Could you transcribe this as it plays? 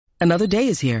Another day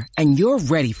is here, and you're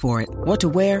ready for it. What to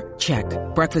wear? Check.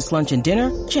 Breakfast, lunch, and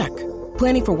dinner? Check.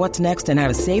 Planning for what's next and how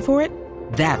to save for it?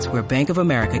 That's where Bank of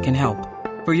America can help.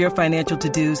 For your financial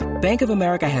to-dos, Bank of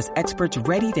America has experts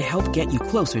ready to help get you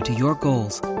closer to your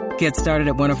goals. Get started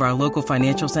at one of our local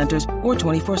financial centers or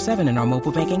 24/7 in our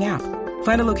mobile banking app.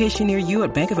 Find a location near you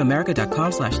at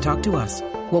bankofamerica.com/talktous.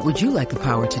 What would you like the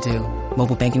power to do?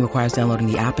 Mobile banking requires downloading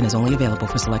the app and is only available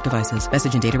for select devices.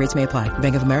 Message and data rates may apply.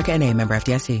 Bank of America N.A., member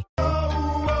FDIC.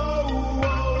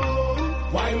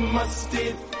 Why must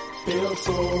it feel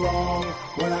so wrong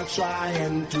when I try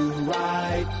and do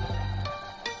right?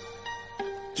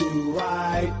 Do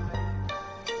right.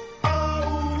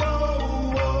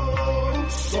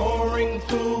 Soaring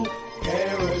through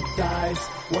paradise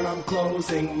when I'm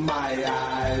closing my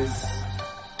eyes.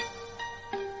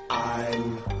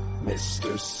 I'm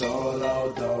Mr.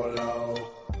 Solo Dolo.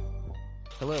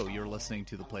 Hello, you're listening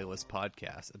to the Playlist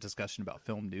Podcast, a discussion about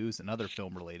film news and other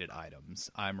film-related items.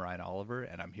 I'm Ryan Oliver,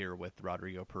 and I'm here with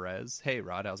Rodrigo Perez. Hey,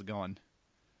 Rod, how's it going?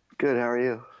 Good, how are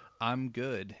you? I'm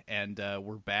good, and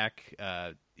we're back.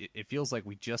 It feels like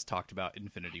we just talked about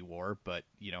Infinity War, but,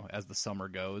 you know, as the summer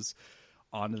goes,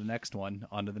 on to the next one,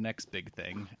 on to the next big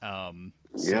thing. Yeah,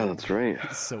 that's right.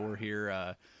 So we're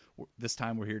here, this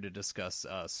time we're here to discuss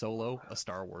Solo, a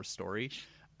Star Wars story.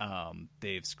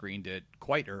 They've screened it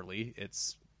quite early.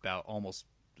 It's about almost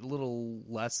a little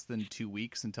less than 2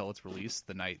 weeks until it's released,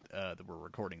 the night that we're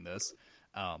recording this.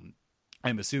 I'm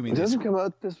assuming it doesn't come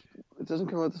out this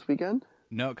weekend?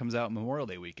 No, it comes out Memorial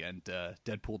Day weekend.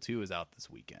 Deadpool 2 is out this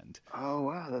weekend. Oh,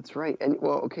 wow, that's right. And,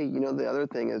 well, okay, you know, the other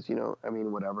thing is, you know, I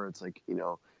mean, whatever, it's like, you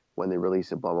know, when they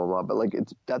release it, blah, blah, blah. But, like,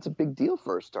 that's a big deal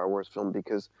for a Star Wars film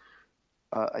because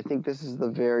I think this is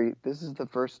the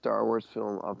first Star Wars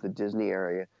film of the Disney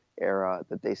era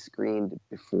that they screened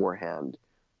beforehand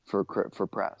for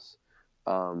press.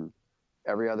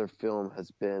 Every other film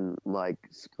has been, like,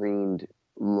 screened,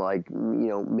 like, you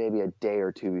know, maybe a day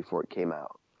or two before it came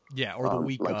out. Yeah, or the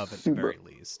week like of at the very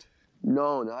least.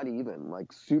 No, not even.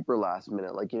 Like super last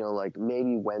minute. Like, you know, like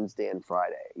maybe Wednesday and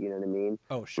Friday. You know what I mean?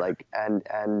 Oh, sure. Like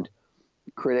and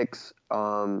critics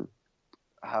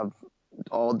have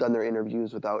all done their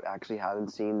interviews without actually having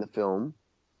seen the film.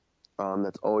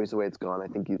 That's always the way it's gone. I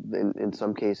think in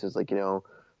some cases, like, you know,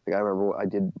 like I remember I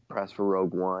did press for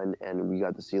Rogue One and we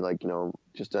got to see like, you know,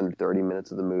 just under 30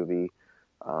 minutes of the movie.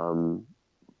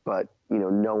 But, you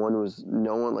know, no one,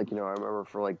 like, you know, I remember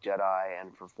for, like, Jedi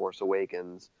and for Force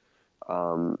Awakens,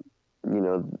 you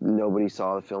know, nobody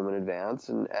saw the film in advance.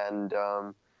 And you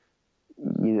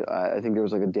know, I think there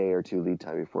was, like, a day or two lead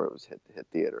time before it was hit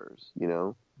theaters, you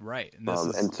know? Right.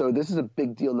 And so this is a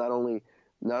big deal. Not only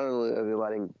are they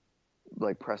letting,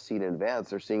 like, press see it in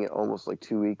advance, they're seeing it almost, like,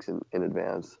 2 weeks in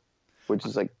advance, which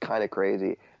is, like, kind of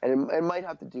crazy. And it might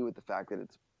have to do with the fact that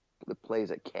it plays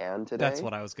at Cannes today. That's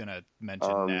what I was gonna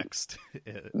mention next.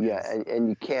 Yeah, and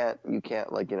you can't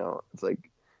like, you know, it's like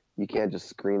you can't just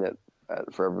screen it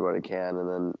for everybody at Cannes and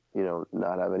then, you know,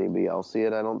 not have anybody else see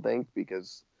it. I don't think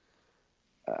because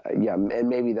yeah, and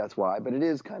maybe that's why. But it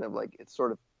is kind of like it's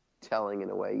sort of telling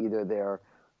in a way. Either they're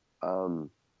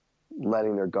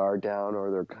letting their guard down or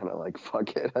they're kind of like fuck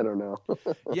it. I don't know.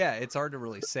 Yeah, it's hard to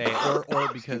really say, or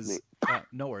because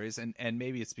no worries, and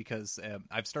maybe it's because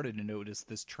I've started to notice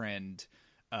this trend,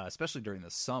 especially during the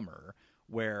summer,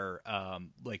 where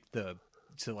like the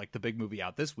big movie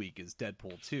out this week is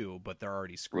Deadpool 2, but they're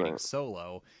already screening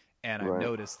Solo, and I've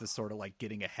noticed this sort of like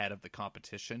getting ahead of the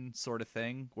competition sort of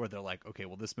thing, where they're like, okay,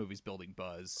 well this movie's building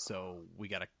buzz, so we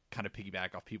got to kind of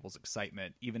piggyback off people's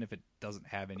excitement, even if it doesn't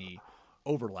have any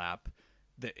overlap.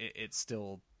 It's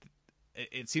still.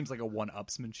 It seems like a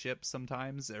one-upsmanship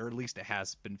sometimes, or at least it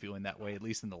has been feeling that way. At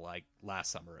least in the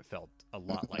last summer, it felt a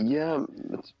lot like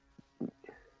that.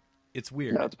 It's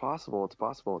weird. Yeah, it's possible.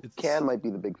 Cannes might be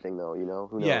the big thing, though. You know,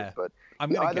 who knows? Yeah, but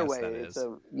I'm gonna either guess way, that it's is.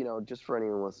 you know, just for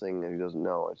anyone listening who doesn't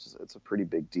know, it's a pretty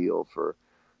big deal for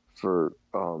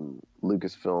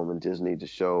Lucasfilm and Disney to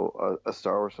show a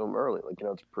Star Wars film early. Like, you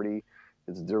know,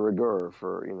 it's de rigueur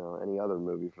for, you know, any other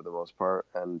movie for the most part,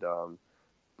 and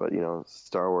but, you know,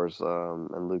 Star Wars and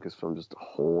Lucasfilm just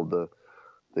hold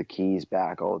the keys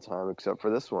back all the time, except for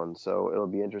this one. So it'll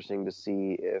be interesting to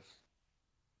see if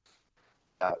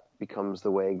that becomes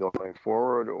the way going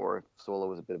forward, or if Solo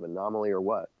was a bit of an anomaly, or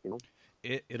what. You know,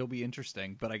 it'll be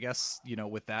interesting. But I guess, you know,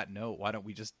 with that note, why don't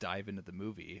we just dive into the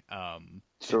movie?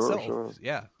 Sure.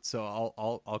 Yeah. So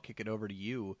I'll kick it over to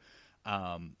you.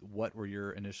 What were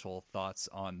your initial thoughts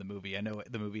on the movie? I know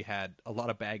the movie had a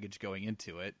lot of baggage going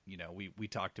into it. You know, we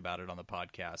talked about it on the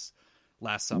podcast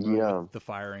last summer with the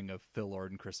firing of Phil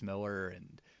Lord and Chris Miller,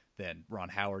 and then Ron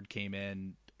Howard came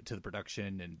in to the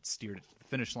production and steered it to the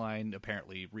finish line.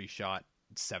 Apparently reshot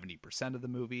 70% of the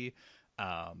movie.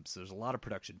 So there's a lot of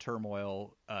production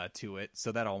turmoil to it.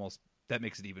 So that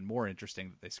makes it even more interesting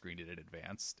that they screened it in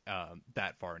advance,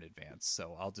 that far in advance.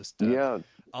 So I'll just say,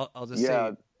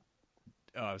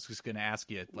 I was just going to ask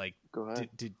you, like, go ahead.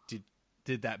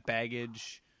 Did that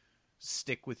baggage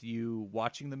stick with you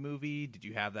watching the movie? Did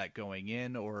you have that going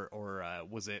in, or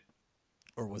was it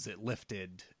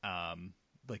lifted?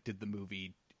 Like, did the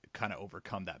movie kind of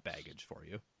overcome that baggage for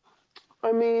you?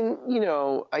 I mean,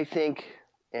 I think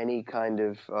any kind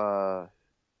of,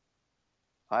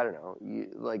 I don't know,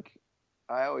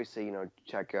 I always say,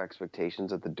 check your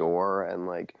expectations at the door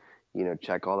and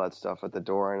check all that stuff at the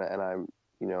door. And I'm,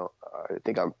 I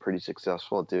think I'm pretty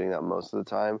successful at doing that most of the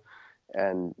time.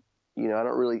 And, I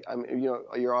don't really,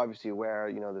 you're obviously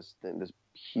aware, this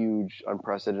huge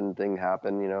unprecedented thing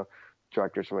happened,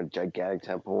 directors from a gigantic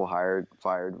temple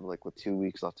fired with 2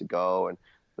 weeks left to go. And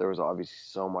there was obviously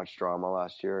so much drama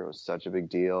last year. It was such a big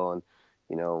deal. And,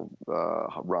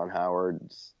 Ron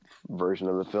Howard's version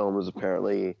of the film was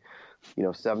apparently,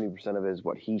 70% of it is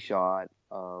what he shot.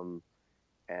 Lord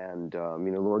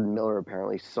Miller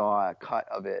apparently saw a cut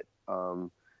of it.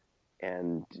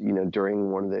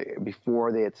 During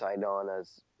before they had signed on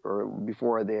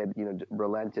before they had,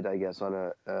 relented, I guess,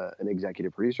 on an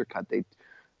executive producer cut,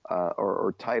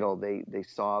 or title, they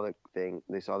saw the thing,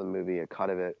 they saw the movie, a cut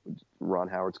of it, Ron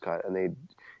Howard's cut, and they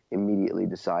immediately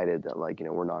decided that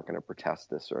we're not going to protest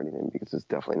this or anything because it's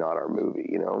definitely not our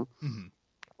movie,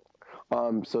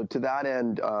 Mm-hmm. So to that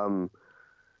end,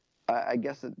 I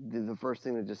guess the first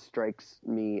thing that just strikes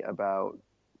me about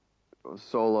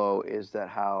Solo is that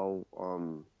how,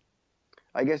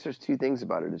 I guess there's two things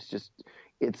about it.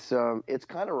 It's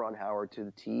kind of Ron Howard to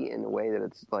the T in the way that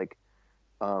it's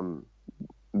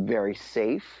very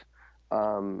safe,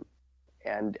 and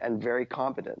very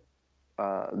competent.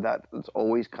 That's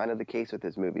always kind of the case with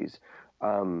his movies.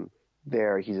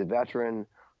 He's a veteran.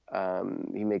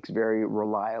 He makes very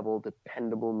reliable,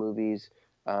 dependable movies,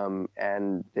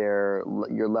 and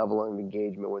your level of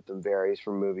engagement with them varies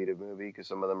from movie to movie because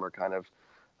some of them are kind of,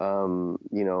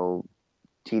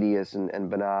 tedious and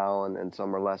banal, and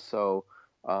some are less so.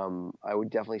 I would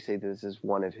definitely say that this is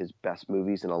one of his best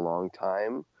movies in a long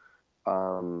time.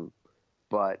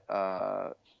 But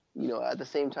at the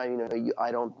same time,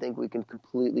 I don't think we can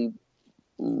completely,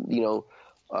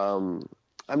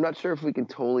 I'm not sure if we can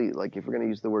totally, if we're going to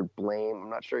use the word blame, I'm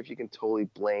not sure if you can totally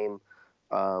blame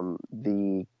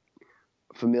the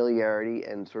familiarity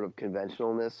and sort of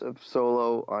conventionalness of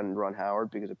Solo on Ron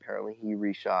Howard, because apparently he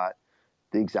reshot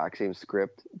the exact same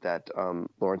script that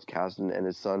Lawrence Kasdan and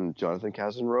his son Jonathan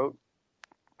Kasdan wrote.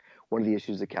 One of the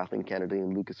issues that Kathleen Kennedy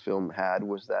and Lucasfilm had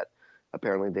was that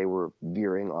apparently they were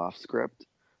veering off script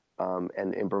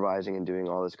and improvising and doing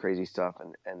all this crazy stuff.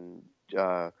 And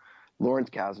Lawrence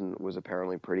Kasdan was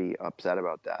apparently pretty upset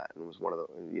about that and was one of the,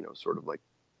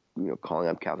 calling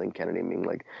up Kathleen Kennedy and being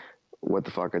like, what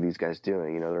the fuck are these guys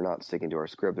doing? They're not sticking to our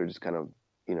script. They're just kind of,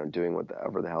 doing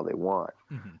whatever the hell they want.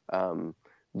 Mm-hmm.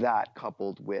 That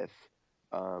coupled with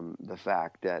the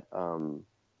fact that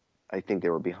I think they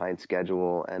were behind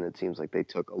schedule, and it seems like they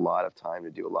took a lot of time to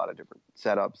do a lot of different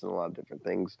setups and a lot of different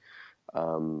things.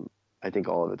 I think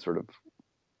all of it sort of,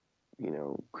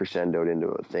 crescendoed into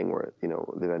a thing where, they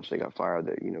eventually got fired,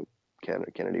 that,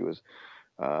 Kennedy was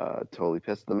totally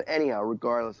pissed at them. Anyhow,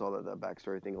 regardless of all that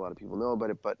backstory, I think a lot of people know about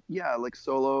it. But yeah,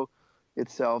 Solo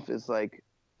itself is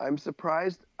I'm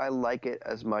surprised I like it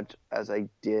as much as I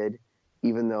did,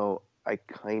 even though I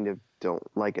kind of don't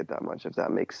like it that much, if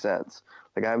that makes sense.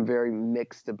 I'm very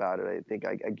mixed about it. I think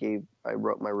I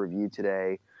wrote my review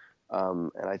today,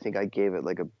 and I think I gave it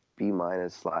a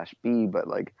B-/B, but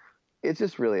it's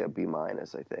just really a B-, I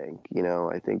think.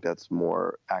 I think that's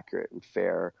more accurate and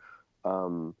fair.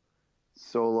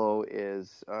 Solo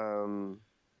is,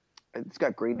 it's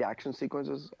got great action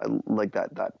sequences. I like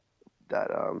that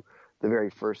the very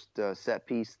first set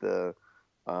piece, the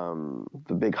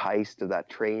big heist of that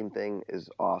train thing is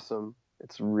awesome.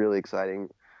 It's really exciting.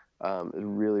 It's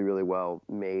really, really well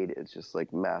made. It's just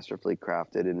masterfully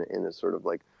crafted in a sort of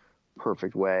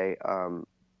perfect way.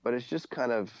 But it's just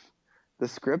kind of, the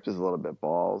script is a little bit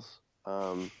balls.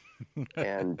 And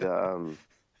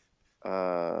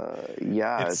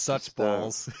yeah, it's such just,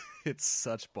 balls. It's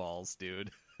such balls,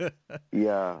 dude.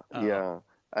 Yeah.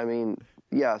 I mean,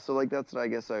 yeah. So that's what I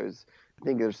guess I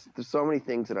think there's so many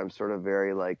things that I'm sort of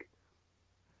very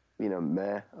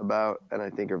meh about, and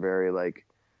I think are very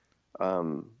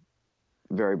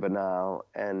very banal,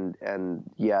 and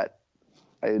yet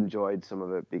I enjoyed some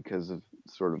of it because of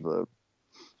sort of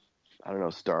I don't know,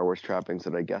 Star Wars trappings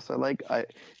that I guess I like.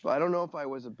 But I don't know if I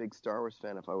was a big Star Wars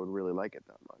fan if I would really like it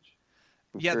that much.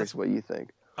 I'm Yeah, curious that's what you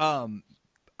think.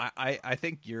 I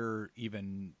think you're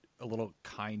even a little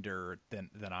kinder than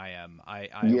I am. Yeah,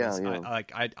 I yeah.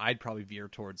 like I'd probably veer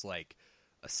towards like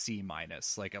a C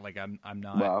minus. Like I'm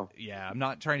not. Wow. Yeah, I'm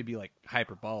not trying to be like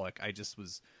hyperbolic. I just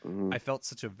was. Mm-hmm. I felt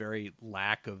such a very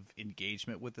lack of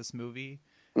engagement with this movie.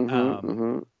 Mm-hmm,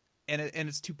 mm-hmm. And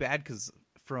it's too bad because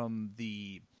from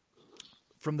the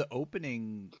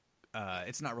opening,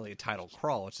 it's not really a title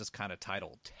crawl. It's just kind of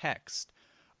title text.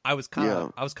 I was kind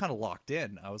of locked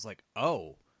in. I was like,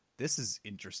 oh, this is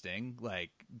interesting.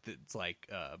 Like it's like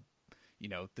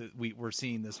we're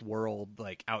seeing this world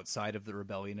like outside of the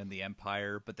rebellion and the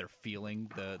empire, but they're feeling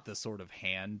the sort of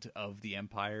hand of the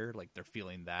empire. Like they're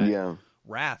feeling that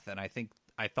wrath, and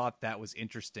I thought that was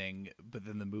interesting. But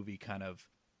then the movie kind of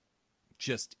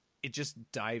just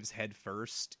dives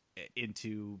headfirst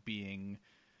into being,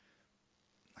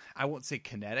 I won't say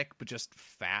kinetic, but just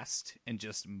fast, and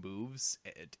just moves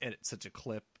at such a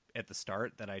clip at the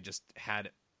start that I just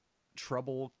had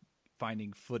trouble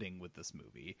finding footing with this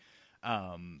movie.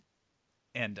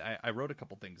 And I wrote a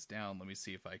couple things down. Let me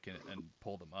see if I can and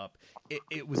pull them up.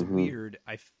 It was weird.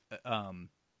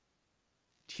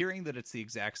 Hearing that it's the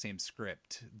exact same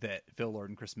script that Phil Lord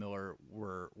and Chris Miller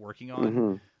were working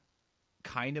on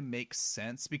kind of makes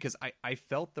sense, because I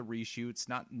felt the reshoots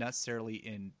not necessarily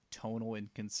in tonal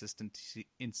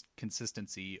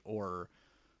inconsistency or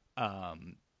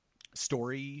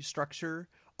story structure.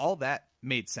 All that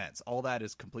made sense. All that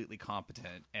is completely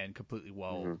competent and completely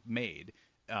well made.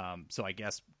 So I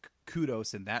guess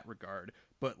kudos in that regard.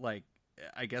 But like,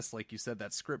 I guess like you said,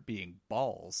 that script being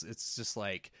balls, it's just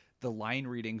like the line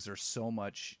readings are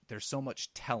there's so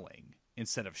much telling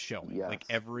instead of showing. Like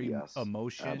every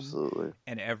emotion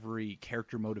and every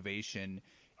character motivation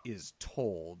is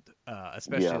told,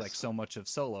 especially like so much of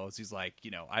Solo's. He's like,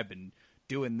 I've been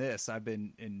doing this. I've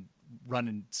been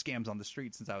running scams on the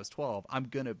street since I was 12. I'm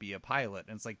going to be a pilot.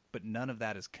 And it's like, but none of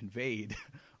that is conveyed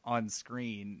on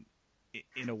screen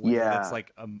in a way that's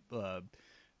like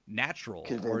natural.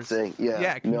 Convincing.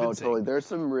 Convincing. No, totally. There's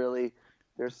some really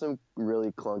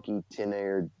clunky tin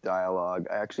air dialogue.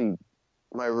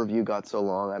 My review got so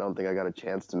long, I don't think I got a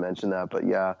chance to mention that. But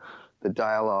yeah, the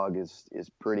dialogue is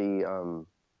pretty on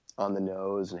the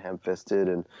nose and ham-fisted,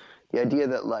 and the idea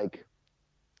that like,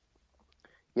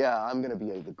 I'm gonna be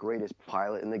the greatest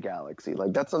pilot in the galaxy.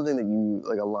 Like that's something that you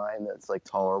like, a line that's like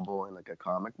tolerable in like a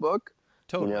comic book,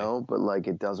 totally. But like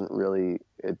it doesn't really.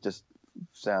 It just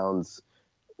sounds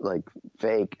like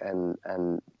fake and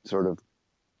sort of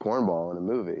cornball in a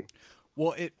movie.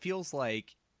 Well, it feels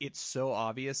like it's so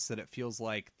obvious that it feels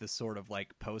like the sort of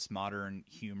like postmodern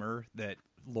humor that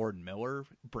Lord and Miller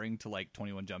bring to like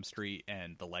 21 Jump Street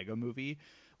and the Lego Movie.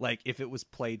 Like if it was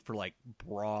played for like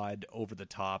broad, over the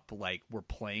top, like we're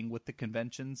playing with the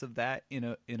conventions of that in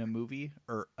a movie,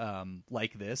 or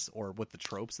like this, or with the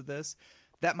tropes of this,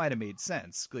 that might have made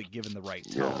sense, like given the right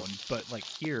tone. But like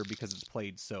here, because it's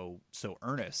played so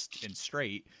earnest and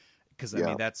straight, because I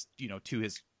mean that's to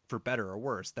his, for better or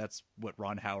worse, that's what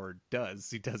Ron Howard does.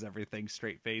 He does everything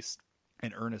straight faced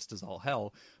and earnest as all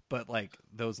hell. But like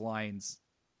those lines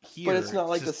here, but it's not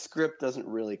like the script doesn't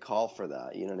really call for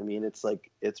that. You know what I mean? It's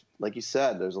like you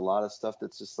said, there's a lot of stuff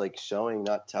that's just like showing,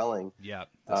 not telling. Yeah,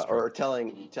 or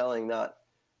telling, not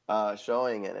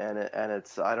showing. And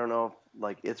it's, I don't know,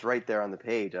 like it's right there on the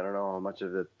page. I don't know how much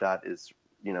of it that is,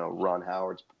 Ron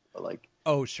Howard's like.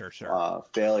 Oh, sure.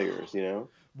 Failures,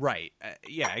 Right.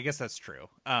 Yeah, I guess that's true.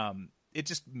 It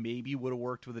just maybe would have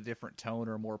worked with a different tone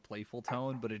or a more playful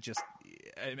tone, but it just,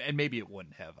 and maybe it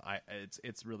wouldn't have.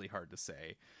 It's really hard to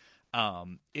say.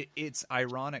 It's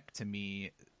ironic to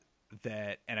me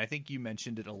that, and I think you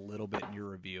mentioned it a little bit in your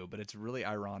review, but it's really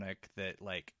ironic that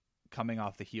like coming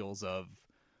off the heels of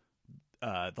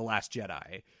The Last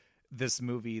Jedi, this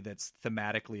movie that's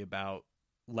thematically about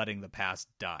letting the past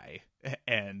die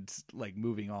and like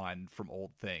moving on from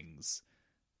old things,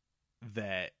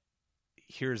 that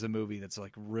here's a movie that's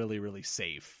like really, really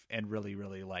safe and really,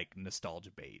 really like nostalgia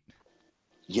bait.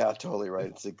 Yeah, totally right.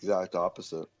 It's the exact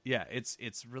opposite. Yeah,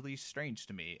 it's really strange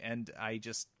to me. And I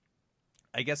guess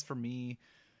for me,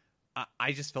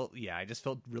 I just felt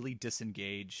really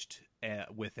disengaged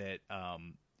with it.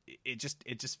 It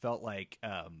just felt like,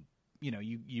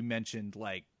 you mentioned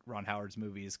like Ron Howard's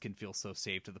movies can feel so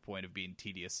safe to the point of being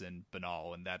tedious and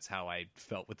banal. And that's how I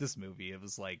felt with this movie. It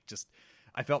was like,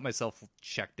 I felt myself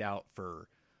checked out for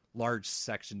large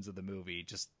sections of the movie.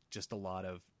 Just a lot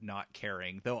of not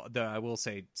caring, though I will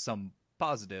say some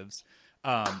positives.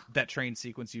 That train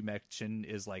sequence you mentioned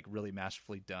is like really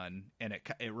masterfully done. And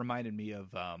it reminded me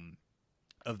of,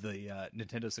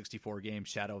 Nintendo 64 game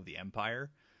Shadow of the Empire,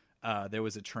 there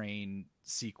was a train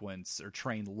sequence or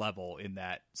train level in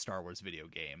that Star Wars video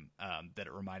game that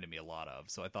it reminded me a lot of.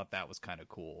 So I thought that was kind of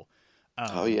cool.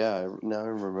 Oh yeah, now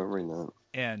I'm remembering that.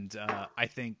 And I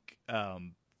think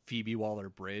Phoebe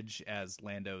Waller-Bridge as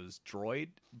Lando's droid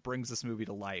brings this movie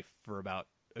to life for about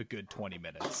a good 20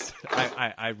 minutes.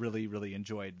 I really, really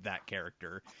enjoyed that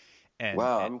character. And,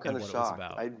 wow, and, I'm kind of shocked.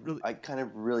 I kind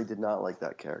of really did not like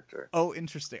that character. Oh,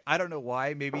 interesting. I don't know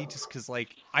why. Maybe just because,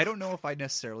 like, I don't know if I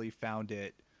necessarily found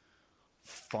it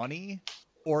funny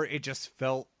or it just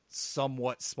felt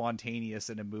somewhat spontaneous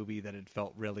in a movie that had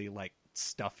felt really, like,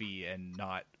 stuffy and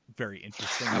not very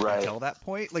interesting up until that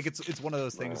point. Like, it's one of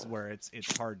those things where it's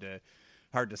hard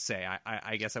to say.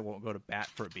 I guess I won't go to bat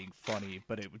for it being funny,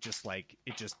 but it was just like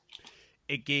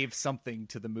it gave something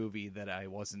to the movie that I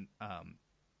wasn't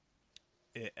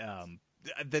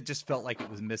that just felt like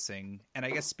it was missing. And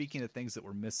I guess speaking of things that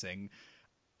were missing,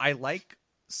 I like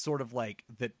sort of like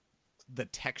the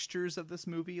textures of this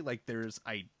movie. Like there's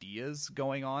ideas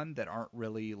going on that aren't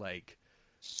really like,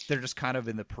 they're just kind of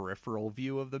in the peripheral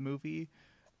view of the movie.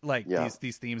 Like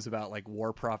these themes about like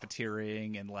war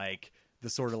profiteering and like the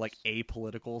sort of like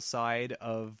apolitical side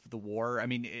of the war. I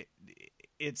mean,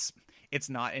 it's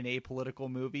not an apolitical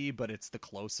movie, but it's the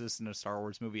closest in a Star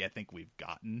Wars movie I think we've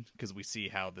gotten, because we see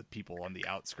how the people on the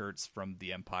outskirts from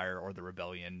the Empire or the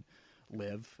Rebellion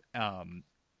live.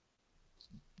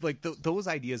 Like those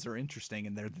ideas are interesting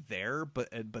and they're there, but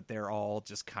they're all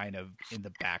just kind of in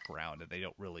the background and they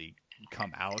don't really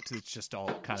come out. It's just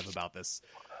all kind of about this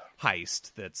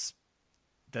heist that's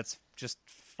just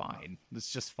fine.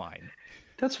 It's just fine.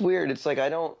 That's weird. It's like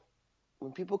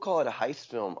when people call it a heist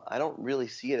film, I don't really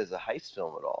see it as a heist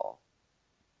film at all.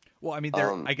 Well, I mean,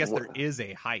 I guess there is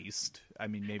a heist. I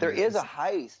mean, maybe there is a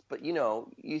heist, but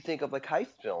you think of like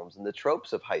heist films and the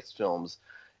tropes of heist films,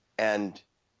 and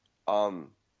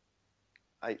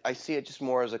I see it just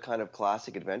more as a kind of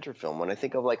classic adventure film. When I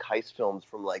think of like heist films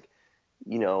from like,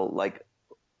 like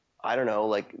I don't know,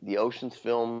 like the Ocean's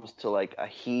films to like a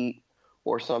Heat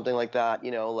or something like that,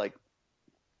 like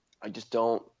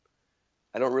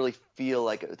I don't really feel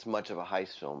like it's much of a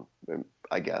heist film,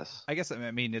 I guess.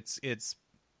 I mean, it's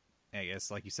I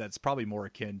guess, like you said, it's probably more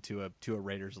akin to a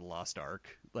Raiders of the Lost Ark,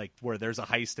 like where there's a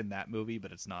heist in that movie,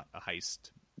 but it's not a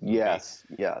heist movie. Yes,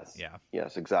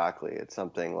 exactly. It's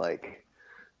something like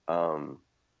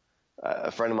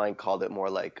a friend of mine called it more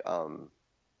like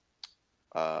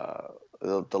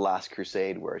the Last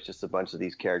Crusade, where it's just a bunch of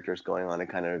these characters going on a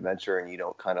kind of adventure, and you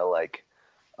don't kind of like,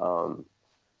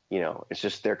 it's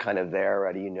just they're kind of there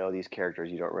already. These characters,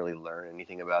 you don't really learn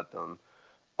anything about them.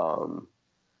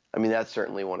 I mean, that's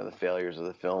certainly one of the failures of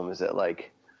the film, is that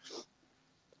like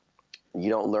you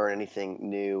don't learn anything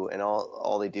new, and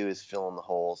all they do is fill in the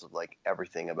holes of like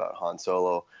everything about Han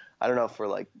Solo. I don't know if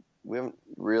we haven't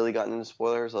really gotten into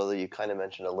spoilers, although you kind of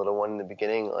mentioned a little one in the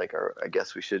beginning. Like, I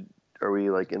guess we should. Are we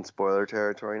like in spoiler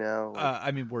territory now?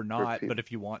 I mean, we're not, but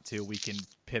if you want to, we can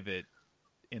pivot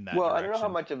in that direction. I don't know how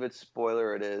much of it's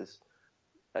spoiler it is,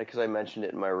 because I mentioned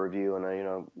it in my review, and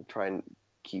I try and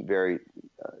keep very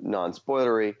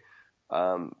non-spoilery.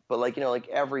 But like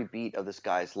every beat of this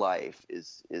guy's life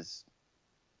is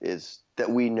that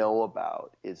we know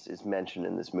about is mentioned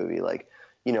in this movie. Like,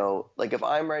 like if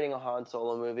I'm writing a Han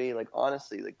Solo movie, like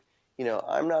honestly, like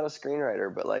I'm not a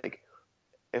screenwriter, but like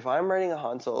if I'm writing a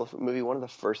Han Solo movie, one of the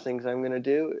first things I'm going to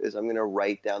do is I'm going to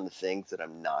write down the things that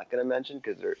I'm not going to mention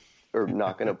or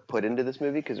not going to put into this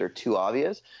movie because they're too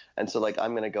obvious. And so like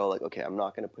I'm going to go like, okay, I'm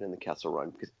not going to put in the Kessel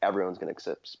Run because everyone's going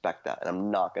to expect that, and I'm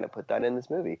not going to put that in this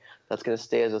movie. That's going to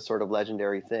stay as a sort of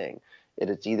legendary thing.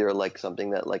 It's either like something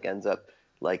that like ends up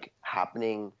like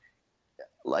happening,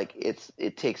 like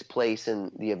it takes place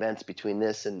in the events between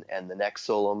this and the next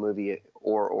Solo movie,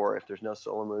 or if there's no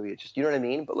Solo movie, it's just, you know what I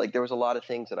mean? But like there was a lot of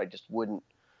things that I just wouldn't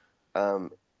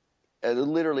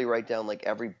literally write down like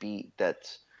every beat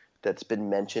that's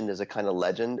been mentioned as a kind of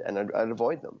legend, and I'd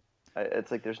avoid them. It's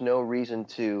like there's no reason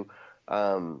to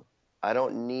I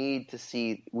don't need to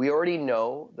see. We already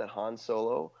know that Han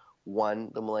Solo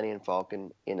won the Millennium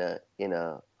Falcon in a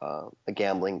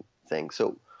gambling thing.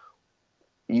 So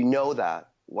that.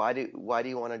 Why do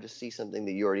you want to just see something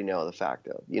that you already know the fact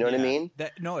of? You know what I mean?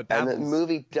 It baffles. And the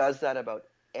movie does that about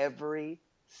every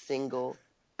single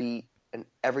beat and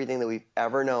everything that we've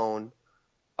ever known.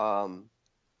 And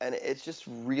it's just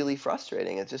really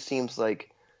frustrating. It just seems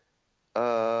like,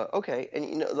 okay.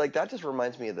 And, like that just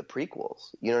reminds me of the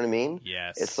prequels. You know what I mean?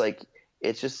 Yes.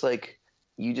 It's just like,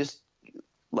 you just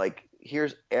like,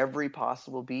 here's every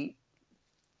possible beat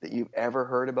that you've ever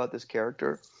heard about this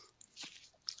character.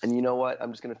 And you know what?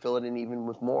 I'm just going to fill it in even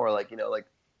with more, like, like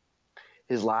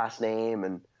his last name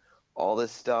and all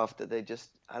this stuff that they just,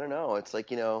 I don't know. It's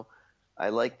like, I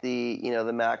like the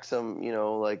maxim,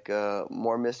 like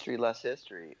more mystery, less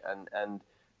history. And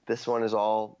this one is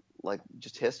all like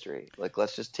just history. Like,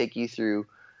 let's just take you through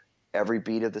every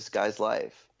beat of this guy's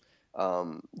life. I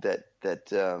mean,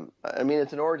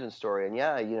 it's an origin story, and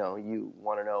yeah, you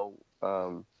want to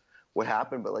know what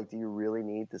happened, but like, do you really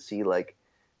need to see like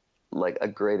a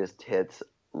greatest hits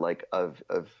like of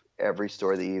every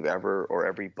story that you've ever, or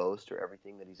every boast, or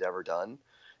everything that he's ever done?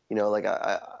 Like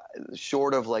I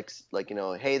short of like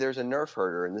hey, there's a Nerf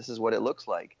herder and this is what it looks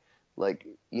like. Like,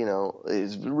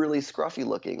 it's really scruffy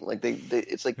looking. Like they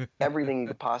it's like everything you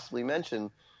could possibly mention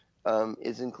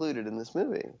is included in this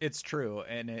movie. It's true,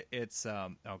 and it's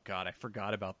oh god, I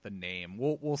forgot about the name.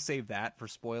 We'll save that for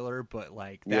spoiler, but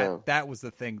like that was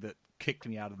the thing that kicked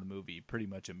me out of the movie pretty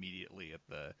much immediately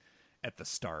at the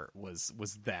start was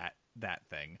that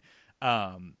thing.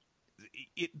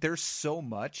 There's so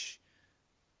much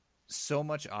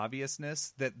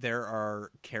obviousness that there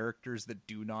are characters that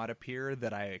do not appear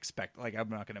that I expect. Like, I'm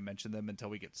not going to mention them until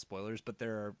we get spoilers, but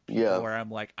there are people where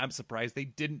I'm like, I'm surprised they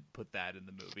didn't put that in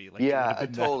the movie.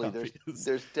 Like, totally.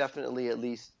 There's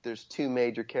definitely there's two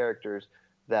major characters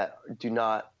that do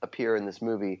not appear in this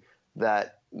movie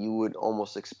that you would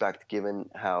almost expect, given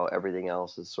how everything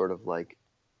else is sort of like,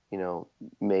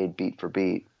 made beat for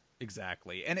beat.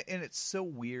 Exactly. And it's so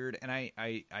weird. And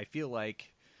I feel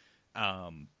like, I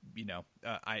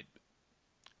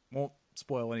won't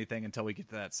spoil anything until we get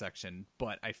to that section,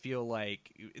 but I feel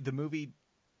like the movie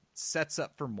sets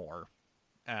up for more.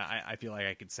 I feel like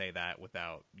I could say that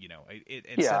without,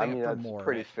 it's setting up for that's more.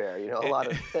 Pretty fair. A lot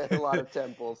of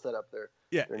temples set up their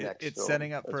next it's film.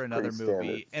 setting up for another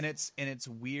movie, standard. and it's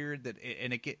weird that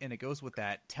it goes with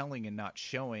that telling and not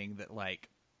showing that, like,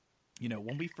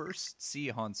 when we first see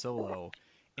Han Solo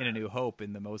in A New Hope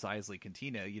in the Mos Eisley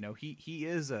Cantina, he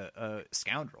is a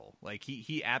scoundrel. Like,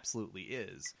 he absolutely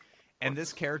is. And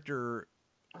this character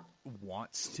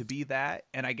wants to be that.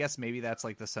 And I guess maybe that's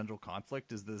like the central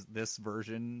conflict is this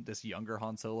version, this younger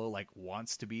Han Solo, like,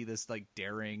 wants to be this like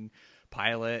daring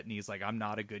pilot. And he's like, I'm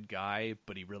not a good guy,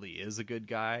 but he really is a good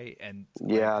guy. And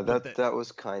that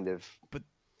was kind of, but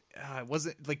it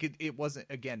wasn't like, it wasn't,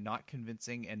 again, not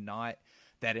convincing and not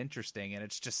that interesting, and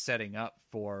it's just setting up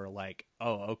for like,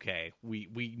 oh, okay,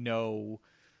 we know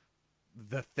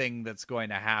the thing that's going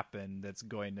to happen that's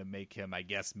going to make him, I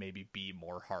guess, maybe be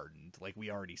more hardened. Like, we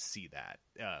already see that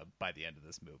by the end of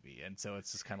this movie, and so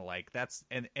it's just kind of like that's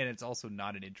and it's also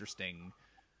not an interesting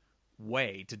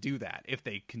way to do that if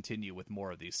they continue with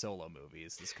more of these Solo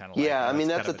movies. It's kind of like, I mean,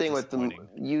 that's the thing with them.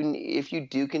 If you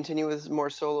do continue with more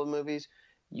Solo movies,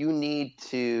 you need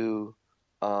to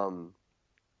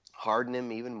harden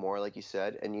him even more, like you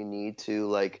said, and you need to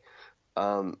like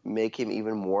make him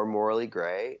even more morally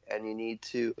gray, and you need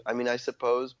to, I mean, I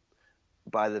suppose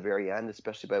by the very end,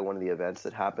 especially by one of the events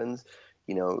that happens,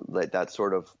 like that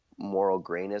sort of moral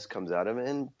grayness comes out of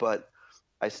him. But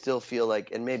I still feel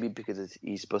like, and maybe because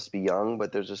he's supposed to be young,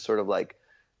 but there's this sort of like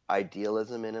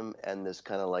idealism in him and this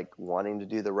kind of like wanting to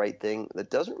do the right thing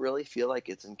that doesn't really feel like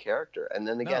it's in character. And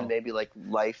then again, maybe like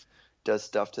life does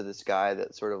stuff to this guy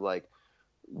that sort of like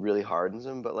really hardens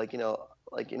him. But like, a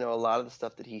lot of the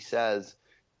stuff that he says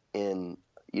in,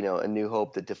 A New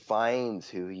Hope that defines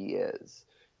who he is,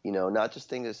 not just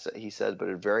things that he says, but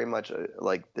it very much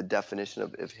like the definition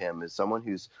of him is someone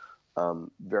who's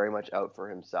very much out for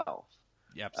himself.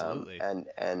 Yeah, absolutely.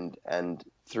 And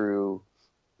through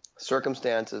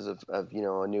circumstances of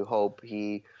A New Hope,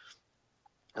 and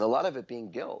a lot of it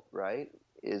being guilt, right,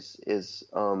 is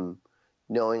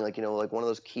knowing, like, like one of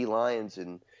those key lines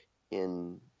in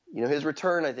his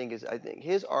return, I think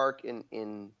his arc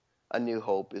in A New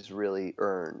Hope is really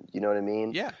earned. You know what I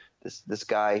mean? Yeah. This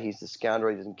guy, he's the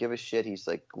scoundrel. He doesn't give a shit. He's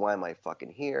like, why am I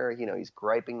fucking here? He's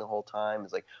griping the whole time.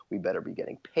 It's like, we better be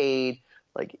getting paid.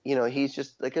 Like, he's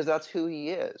just, because that's who he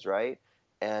is, right?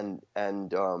 And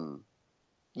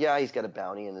yeah, he's got a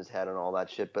bounty in his head and all that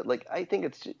shit. But like, I think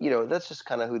it's, that's just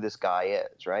kind of who this guy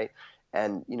is, right?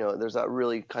 And there's that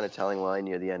really kind of telling line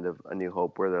near the end of A New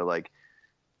Hope where they're like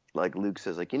Luke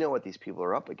says, like, what these people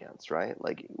are up against, right?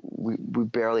 Like, we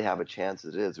barely have a chance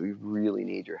as it is. We really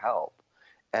need your help.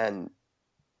 And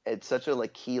it's such a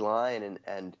like key line,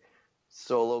 and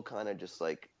Solo kind of just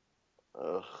like,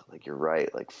 ugh, like, you're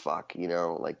right, like, fuck,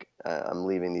 like, I'm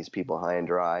leaving these people high and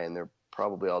dry, and they're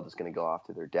probably all just going to go off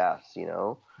to their deaths,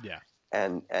 Yeah.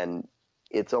 And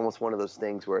it's almost one of those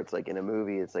things where it's like in a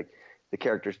movie, it's like the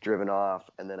character's driven off,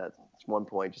 and then at one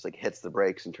point just like hits the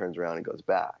brakes and turns around and goes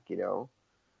back,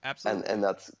 Absolutely. And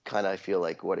that's kind of, I feel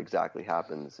like, what exactly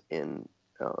happens in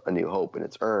A New Hope, and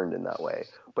it's earned in that way.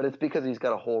 But it's because he's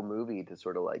got a whole movie to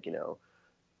sort of like,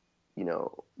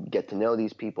 get to know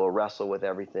these people, wrestle with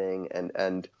everything,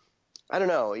 and I don't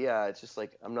know. Yeah, it's just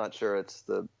like, I'm not sure it's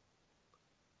the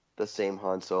same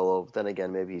Han Solo. Then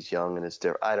again, maybe he's young and it's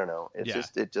different. I don't know. It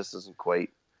just isn't quite.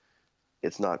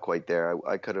 It's not quite there.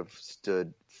 I could have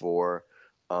stood for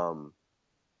a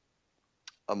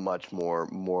much more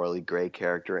morally gray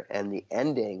character, and the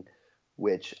ending,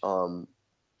 which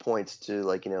points to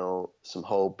like some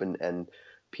hope and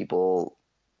people,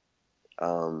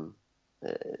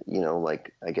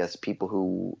 like I guess people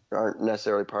who aren't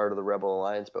necessarily part of the Rebel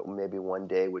Alliance, but maybe one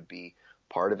day would be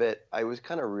part of it. I was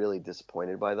kind of really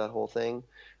disappointed by that whole thing.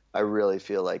 I really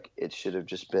feel like it should have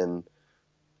just been.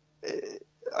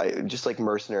 Just like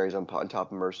mercenaries on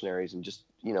top of mercenaries, and just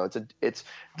it's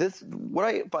this. What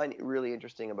I find really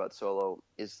interesting about Solo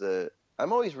is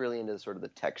I'm always really into sort of the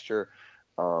texture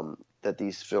that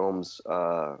these films,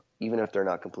 even if they're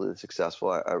not completely successful,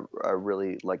 I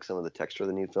really like some of the texture of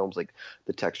the new films, like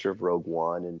the texture of Rogue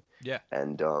One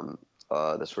and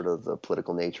the sort of the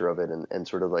political nature of it, and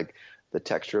sort of like the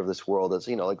texture of this world. Is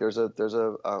like there's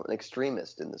an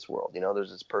extremist in this world.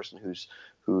 There's this person who's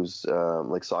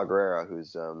like Saw Gerrera,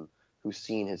 who's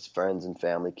seen his friends and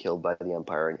family killed by the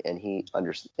Empire, and he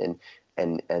understands,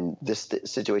 and this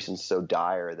situation is so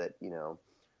dire that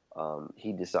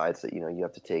he decides that you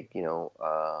have to take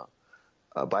by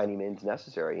any means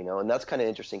necessary, and that's kind of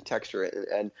interesting texture.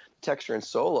 And texture in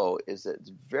Solo is that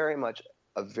it's very much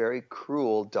a very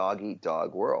cruel dog eat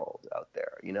dog world out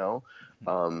there.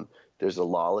 There's a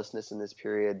lawlessness in this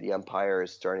period. The Empire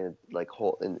is starting to like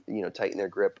hold and tighten their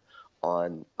grip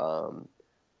on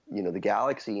the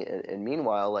galaxy, and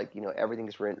meanwhile, like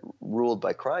everything's ruled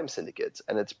by crime syndicates,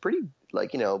 and it's pretty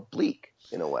like bleak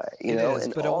in a way. It is,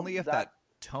 and but only if that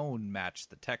tone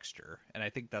matched the texture, and I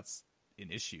think that's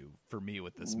an issue for me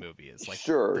with this movie. Is like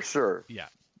sure, yeah.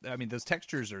 I mean, those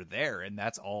textures are there, and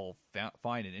that's all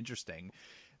fine and interesting.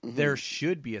 Mm-hmm. There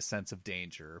should be a sense of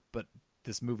danger, but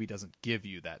this movie doesn't give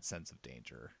you that sense of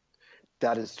danger.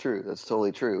 That is true. That's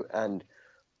totally true. And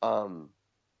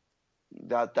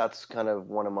that's kind of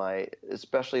one of my,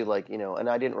 especially like, and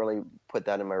I didn't really put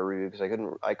that in my review because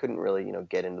I couldn't really,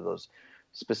 get into those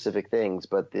specific things,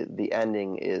 but the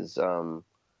ending is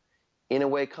in a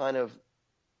way kind of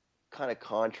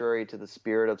contrary to the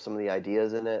spirit of some of the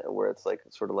ideas in it, where it's like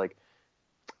sort of like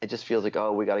it just feels like,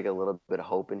 oh, we got to get a little bit of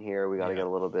hope in here. We got to get a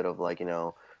little bit of like, and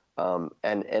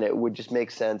it would just make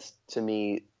sense to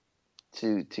me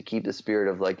to keep the spirit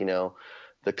of like,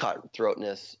 the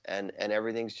cutthroatness and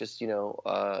everything's just, be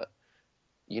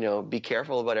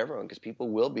careful about everyone because people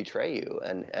will betray you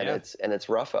and it's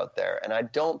rough out there. And I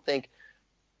don't think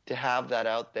to have that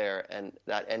out there and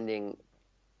that ending,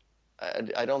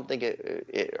 I don't think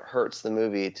it hurts the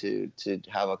movie to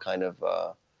have a kind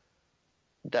of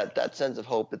that sense of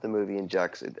hope that the movie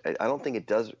injects. I don't think it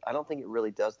does. I don't think it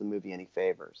really does the movie any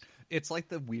favors. It's like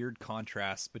the weird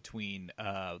contrast between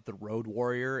the Road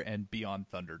Warrior and Beyond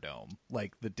Thunderdome,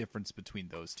 like the difference between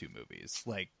those two movies,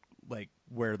 like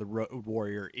where the Road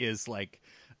Warrior is like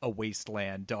a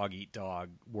wasteland dog eat dog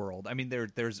world. I mean,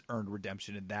 there's earned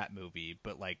redemption in that movie,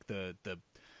 but like the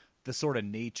sort of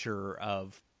nature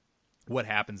of what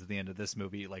happens at the end of this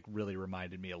movie like really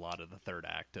reminded me a lot of the third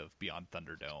act of Beyond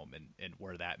Thunderdome, and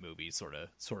where that movie sort of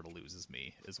loses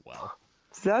me as well.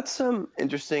 That's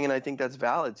interesting, and I think that's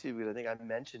valid too, because I think I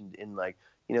mentioned in like,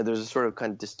 there's a sort of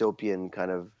kind of dystopian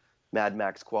kind of Mad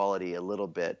Max quality a little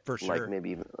bit, for sure. Like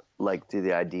maybe even like to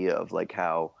the idea of like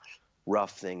how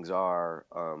rough things are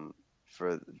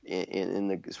for in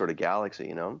the sort of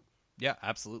galaxy, Yeah,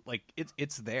 absolutely. Like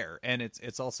it's there, and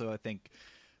it's also, I think,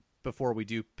 before we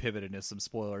do pivot into some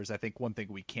spoilers, I think one thing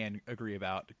we can agree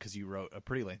about, because you wrote a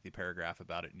pretty lengthy paragraph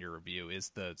about it in your review, is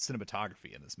the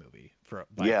cinematography in this movie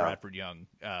by Bradford Young.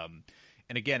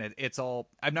 And again, it's all,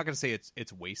 I'm not going to say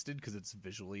it's wasted, because it's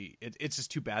visually, it's just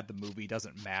too bad the movie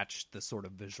doesn't match the sort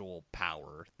of visual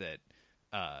power that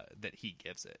he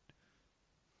gives it.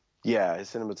 Yeah, his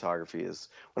cinematography is,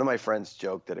 one of my friends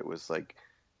joked that it was like,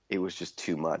 it was just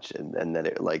too much, and that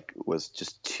it like was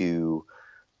just too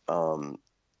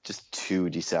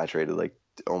desaturated, like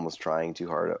almost trying too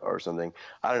hard or something.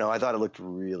 I don't know. I thought it looked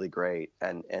really great,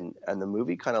 and the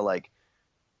movie kind of like,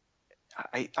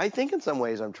 I think in some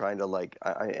ways I'm trying to like,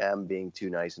 I am being too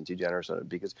nice and too generous on it,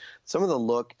 because some of the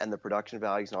look and the production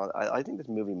values and all, I think this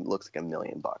movie looks like $1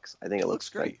 million. I think it looks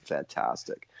great, like,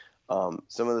 fantastic.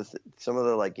 Some of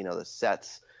the like, the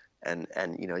sets and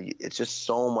it's just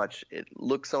so much. It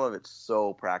looks, some of it's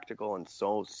so practical and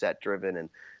so set driven, and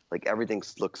like everything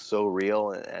looks so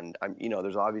real, and I'm,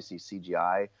 there's obviously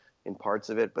CGI in parts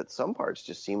of it, but some parts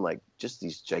just seem like just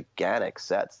these gigantic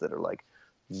sets that are like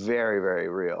very, very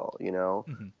real,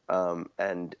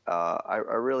 and I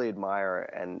really admire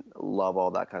and love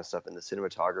all that kind of stuff, and the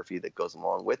cinematography that goes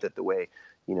along with it, the way,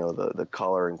 the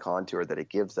color and contour that it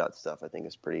gives that stuff, I think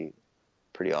is pretty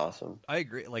awesome. I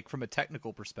agree. Like from a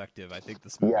technical perspective, I think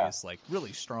this movie is like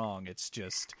really strong. It's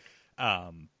just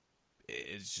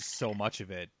so much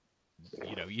of it,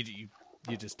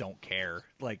 you just don't care.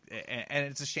 Like, and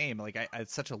it's a shame. Like,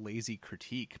 it's such a lazy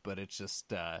critique, but it's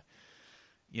just,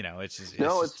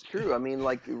 it's true. I mean,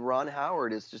 like Ron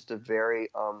Howard is just a very,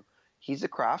 he's a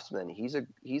craftsman. He's a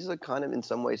kind of, in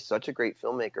some ways, such a great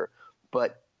filmmaker,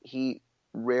 but he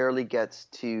rarely gets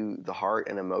to the heart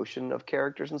and emotion of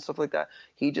characters and stuff like that.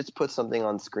 He just puts something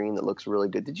on screen that looks really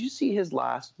good. Did you see his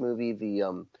last movie,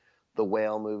 the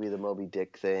whale movie, the Moby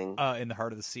Dick thing? In the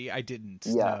Heart of the Sea? I didn't.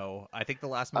 No. I think the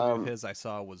last movie of his I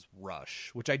saw was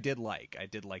Rush, which I did like. I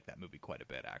did like that movie quite a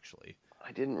bit, actually.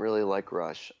 I didn't really like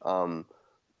Rush.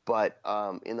 But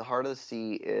In the Heart of the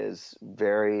Sea is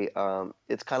very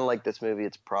it's kind of like this movie.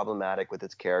 It's problematic with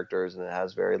its characters, and it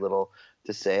has very little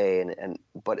to say,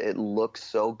 but it looks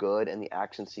so good, and the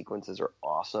action sequences are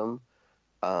awesome.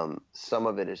 Some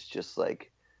of it is just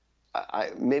like,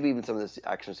 maybe even some of the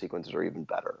action sequences are even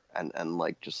better, and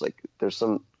like just like there's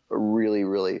some really,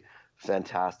 really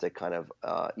fantastic kind of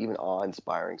even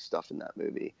awe-inspiring stuff in that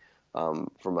movie,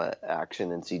 from an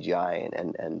action and CGI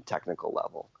and technical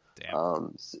level.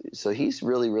 Damn. So he's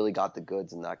really, really got the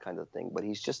goods and that kind of thing, but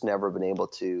he's just never been able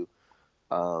to,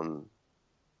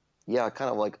 kind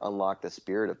of like unlock the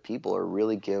spirit of people or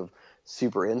really give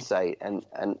super insight.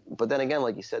 But then again,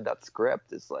 like you said, that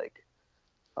script is like,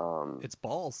 it's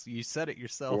balls. You said it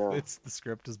yourself. Yeah. It's the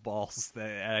script is balls.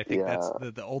 And I think that's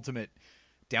the ultimate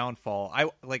downfall.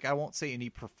 I won't say any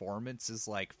performance is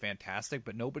like fantastic,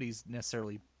 but nobody's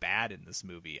necessarily bad in this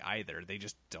movie either. They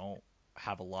just don't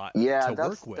have a lot to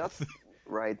work with. That's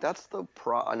right. That's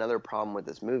another problem with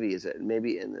this movie is that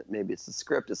maybe it's the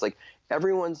script. It's like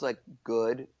everyone's like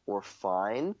good or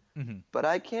fine, but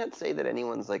I can't say that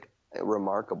anyone's like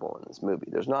remarkable in this movie.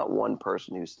 There's not one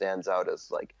person who stands out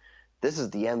as like, this is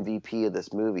the MVP of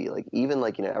this movie. Like even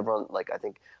like, everyone, like I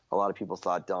think a lot of people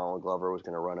thought Donald Glover was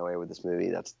going to run away with this movie.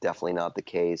 That's definitely not the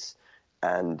case.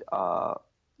 And,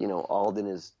 Alden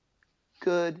is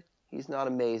good. He's not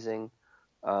amazing.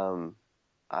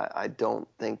 I don't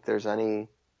think there's any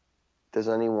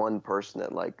one person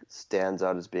that like stands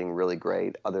out as being really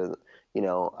great other than,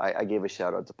 I gave a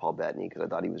shout out to Paul Bettany because I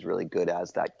thought he was really good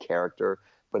as that character,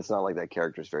 but it's not like that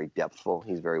character is very depthful.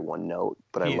 He's very one note,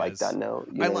 but I like that note.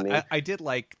 You know what I mean? I did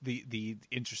like the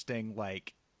interesting,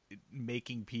 like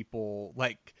making people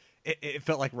like, it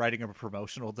felt like writing a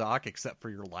promotional doc, except for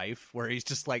your life, where he's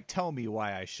just like, tell me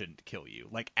why I shouldn't kill you.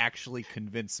 Like, actually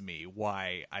convince me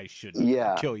why I shouldn't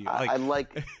kill you. Like, I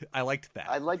liked that.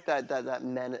 I like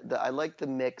I like the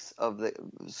mix of the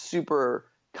super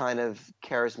kind of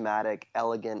charismatic,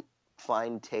 elegant,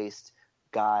 fine taste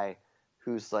guy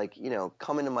who's like,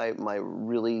 come into my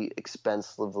really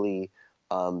expensively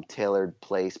tailored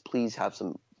place. Please have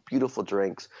some beautiful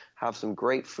drinks, have some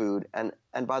great food, and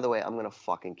by the way, I'm gonna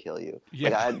fucking kill you.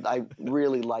 Yeah. Like, I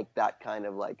really like that kind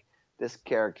of like, this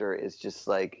character is just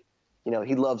like,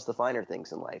 he loves the finer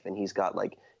things in life, and he's got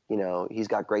like, he's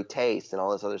got great taste and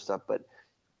all this other stuff, but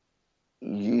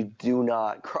you do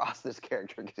not cross this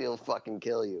character because he'll fucking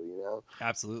kill you.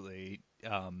 Absolutely.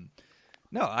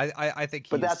 No, I think.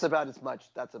 But that's about as much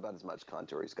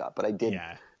contour he's got. But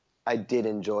I did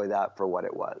enjoy that for what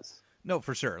it was. No,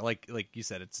 for sure. Like you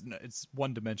said, it's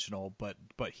one dimensional, but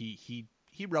he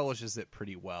relishes it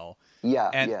pretty well.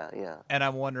 Yeah. And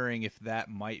I'm wondering if that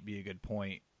might be a good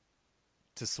point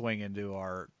to swing into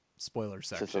our spoiler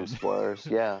section. To some spoilers,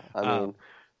 yeah. I mean,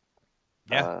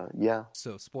 yeah.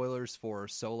 So spoilers for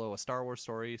Solo: A Star Wars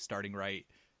Story, starting right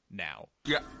now.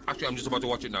 Yeah, actually, I'm just about to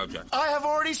watch it now, Jack. I have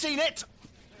already seen it.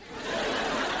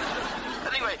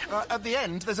 Anyway, at the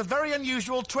end, there's a very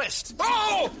unusual twist.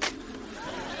 Oh!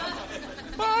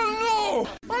 Oh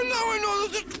no! I know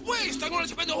there's a twist. I'm going to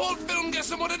spend the whole film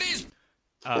guessing what it is.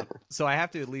 So I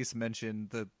have to at least mention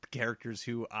the characters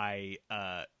who I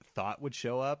thought would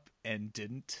show up and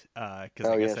didn't, because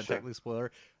I guess that's technically a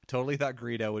spoiler. I totally thought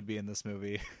Greedo would be in this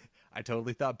movie. I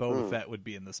totally thought Boba Fett would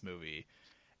be in this movie,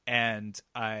 and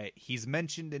he's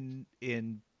mentioned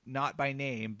in not by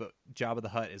name, but Jabba the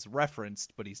Hutt is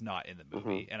referenced, but he's not in the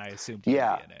movie, and I assumed he'd be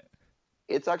in it.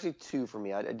 It's actually two for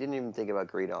me. I didn't even think about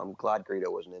Greedo. I'm glad Greedo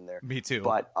wasn't in there. Me too.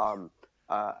 But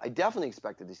I definitely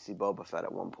expected to see Boba Fett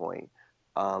at one point.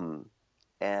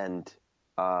 And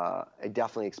I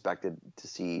definitely expected to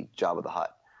see Jabba the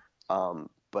Hutt.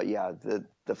 But yeah,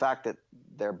 the fact that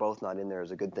they're both not in there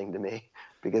is a good thing to me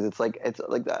because it's like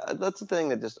that. That's the thing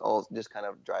that just kind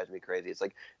of drives me crazy. It's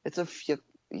like it's a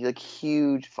like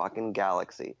huge fucking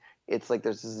galaxy. It's like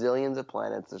there's zillions of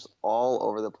planets. There's all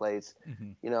over the place.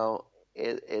 Mm-hmm. You know,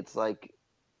 it's like,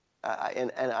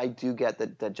 and I do get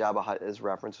that Jabba Hutt is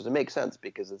referenced, which it makes sense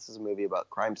because this is a movie about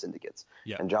crime syndicates,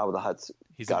 and Jabba the Hutt's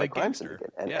got a crime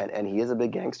syndicate, and he is a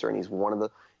big gangster, and he's one of the.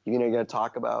 You're going to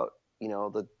talk about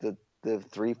the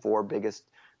 3-4 biggest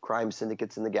crime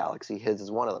syndicates in the galaxy. His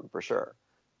is one of them for sure,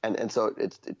 and so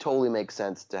it totally makes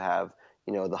sense to have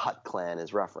the Hutt clan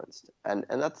is referenced, and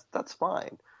that's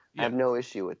fine. I have no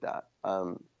issue with that.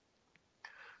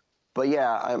 But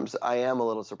yeah, I am a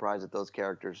little surprised that those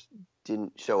characters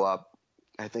didn't show up.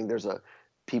 I think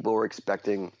people were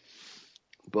expecting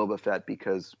Boba Fett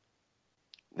because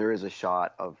there is a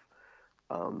shot of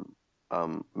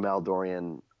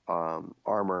Maldorian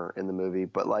armor in the movie,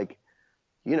 but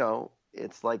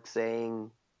it's like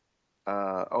saying,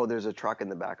 oh, there's a truck in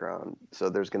the background, so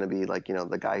there's going to be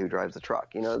the guy who drives the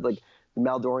truck. The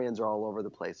Maldorians are all over the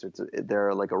place.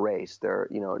 They're like a race. They're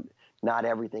not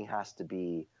everything has to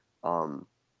be.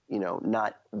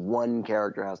 Not one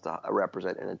character has to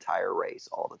represent an entire race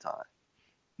all the time.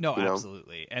 No,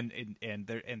 absolutely. And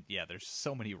there's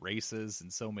so many races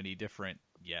and so many different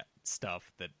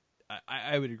stuff that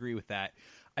I would agree with that.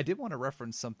 I did want to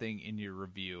reference something in your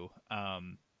review.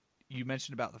 You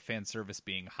mentioned about the fan service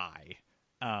being high.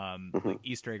 Like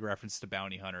Easter egg reference to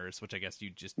bounty hunters, which I guess you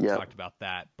just talked about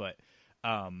that, but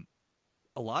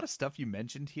a lot of stuff you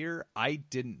mentioned here, I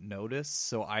didn't notice.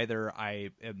 So either I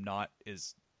am not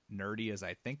as nerdy as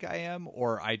I think I am,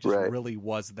 or I just really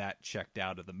was that checked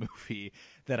out of the movie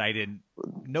that I didn't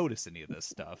notice any of this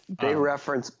stuff. They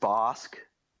reference Bosk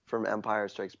from Empire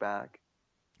Strikes Back.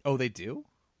 Oh, they do?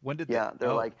 When did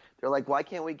they're like, why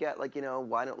can't we get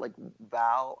why don't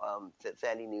Val,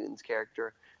 Sandy Newton's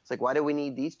character? It's like, why do we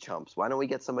need these chumps? Why don't we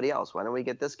get somebody else? Why don't we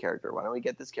get this character? Why don't we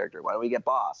get this character? Why don't we get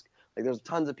Bosk? Like, there's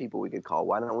tons of people we could call.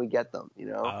 Why don't we get them?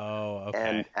 Oh,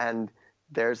 okay. And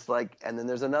there's and then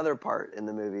there's another part in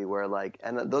the movie where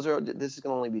and this is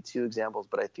going to only be 2 examples,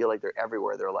 but I feel like they're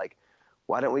everywhere. They're like,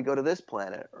 why don't we go to this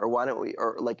planet? Or why don't we,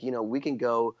 we can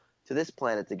go to this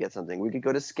planet to get something. We could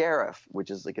go to Scarif, which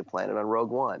is like a planet on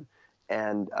Rogue One.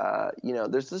 And,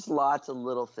 there's just lots of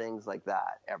little things like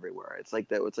that everywhere. It's like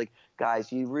that. It's like,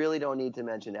 guys, you really don't need to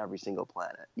mention every single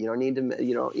planet. You don't need to,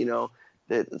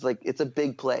 it's like, it's a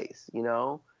big place,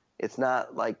 it's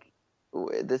not like,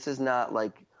 this is not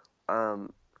like, I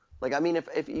mean,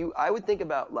 if you, I would think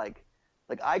about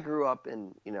I grew up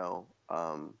in, in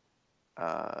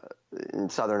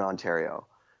Southern Ontario,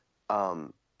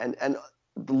 and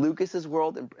Lucas's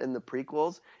world in the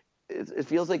prequels, it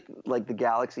feels like the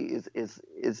galaxy is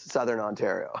Southern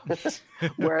Ontario,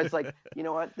 whereas what,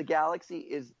 the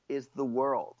galaxy is the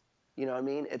world. You know what I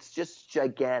mean? It's just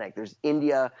gigantic. There's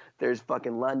India, there's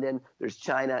fucking London, there's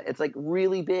China. It's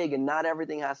really big, and not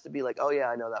everything has to be oh yeah,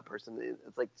 I know that person.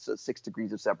 It's 6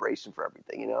 degrees of separation for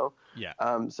everything, Yeah.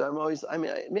 So I'm always,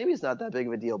 maybe it's not that big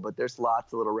of a deal, but there's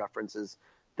lots of little references.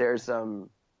 There's a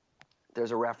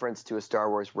reference to a Star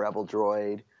Wars Rebel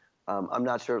droid. I'm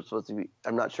not sure if it's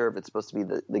supposed to be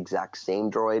the exact same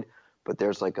droid, but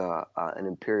there's an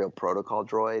Imperial Protocol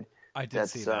droid. I did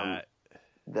see that.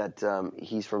 That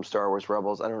he's from Star Wars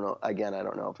Rebels. I don't know. Again, I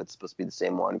don't know if it's supposed to be the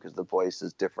same one because the voice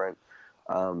is different.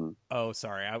 Oh,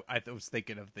 sorry. I was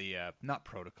thinking of the not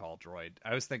protocol droid.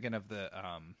 I was thinking of the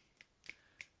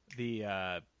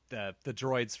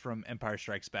droids from Empire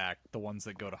Strikes Back, the ones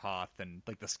that go to Hoth, and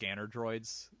the scanner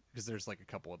droids, because there's a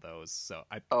couple of those. So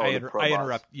I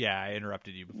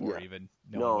interrupted you before even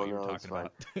knowing what you were talking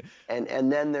about.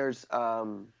 and then there's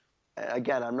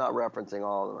again, I'm not referencing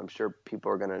all of them. I'm sure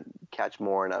people are going to catch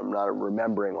more, and I'm not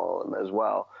remembering all of them as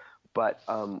well. But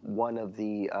one of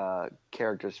the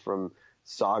characters from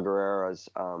Saw Gerrera's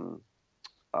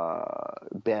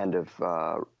band of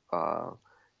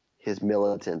his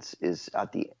militants is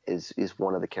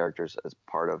one of the characters as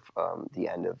part of the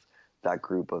end of that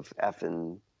group of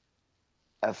Effin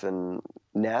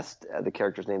Nest. The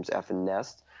character's name's Effin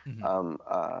Nest. Mm-hmm.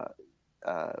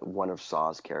 One of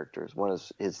Saw's characters, one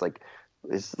of his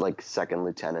second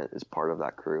lieutenant is part of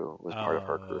that crew. Was part of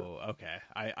her crew. Okay.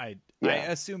 I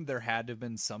assumed there had to have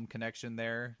been some connection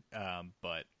there,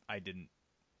 but I didn't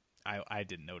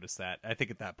notice that. I think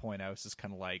at that point I was just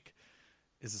kind of like,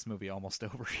 is this movie almost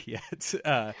over yet?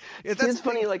 It's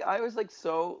funny. I was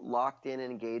so locked in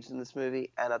and engaged in this movie,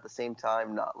 and at the same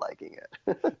time not liking it.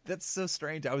 That's so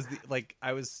strange.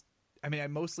 I mean, I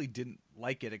mostly didn't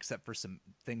like it except for some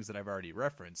things that I've already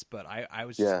referenced, but I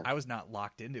was just, I was not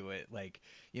locked into it. Like,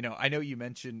 you know, I know you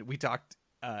mentioned, we talked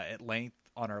at length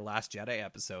on our Last Jedi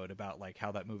episode about like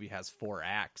how that movie has 4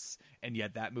 acts, and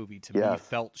yet that movie to me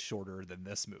felt shorter than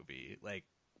this movie. Like,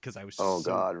 because I was just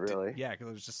God, really? Yeah, because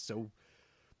I was just so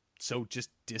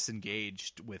just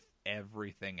disengaged with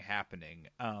everything happening.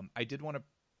 I did want to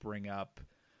bring up,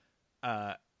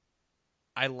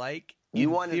 I like. You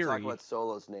wanted to talk about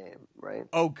Solo's name, right?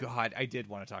 Oh, God, I did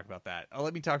want to talk about that.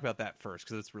 Let me talk about that first,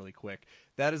 because it's really quick.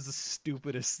 That is the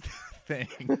stupidest thing.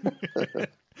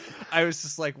 I was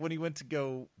just like, when he went to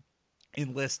go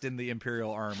enlist in the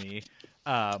Imperial Army,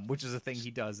 which is a thing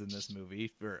he does in this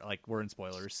movie. Like, we're in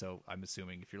spoilers, so I'm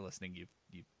assuming if you're listening,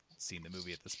 you've seen the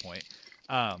movie at this point.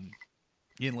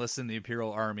 He enlists in the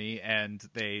Imperial Army, and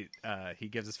he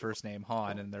gives his first name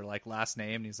Han, and they're like, last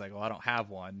name, and he's like, well, I don't have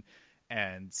one.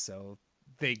 And so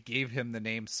they gave him the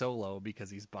name Solo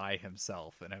because he's by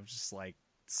himself. And I was just like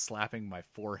slapping my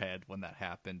forehead when that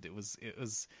happened. It was,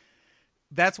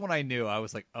 that's when I knew. I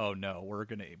was like, oh no, we're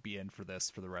going to be in for this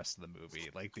for the rest of the movie.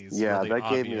 Like these, really that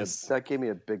obvious... gave me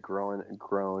a big groan.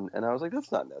 And I was like,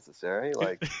 that's not necessary.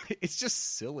 Like, it's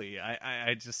just silly.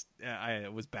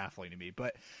 It was baffling to me,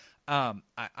 but I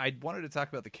wanted to talk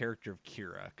about the character of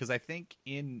Qi'ra, because I think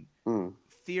in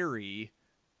theory,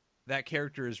 that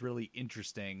character is really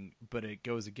interesting, but it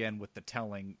goes again with the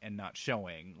telling and not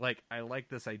showing. Like, I like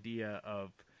this idea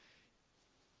of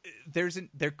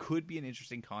there could be an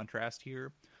interesting contrast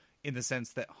here, in the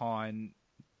sense that Han,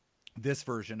 this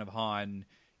version of Han,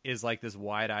 is like this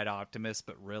wide-eyed optimist,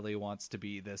 but really wants to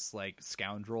be this like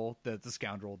scoundrel, the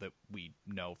scoundrel that we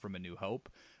know from A New Hope.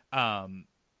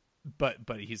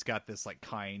 But he's got this like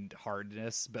kind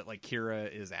hardness, but like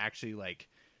Qi'ra is actually like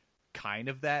kind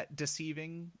of that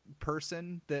deceiving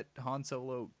person that Han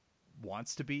Solo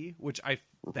wants to be, which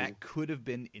that could have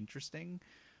been interesting,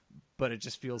 but it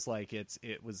just feels like it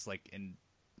was like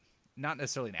not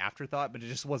necessarily an afterthought, but it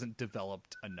just wasn't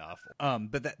developed enough.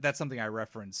 But that's something I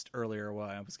referenced earlier when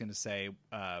I was going to say,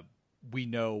 we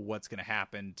know what's going to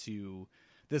happen to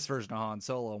this version of Han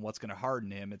Solo and what's going to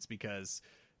harden him. It's because,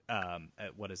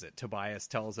 what is it? Tobias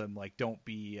tells him like, don't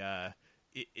be,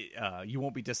 you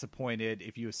won't be disappointed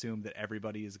if you assume that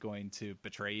everybody is going to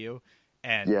betray you.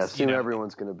 And assume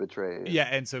everyone's going to betray you. Yeah,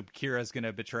 and so Kira's going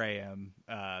to betray him,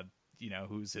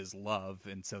 who's his love,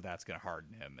 and so that's going to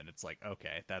harden him. And it's like,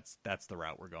 okay, that's the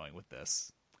route we're going with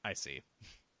this. I see.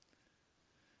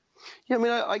 Yeah, I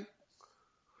mean,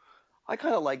 I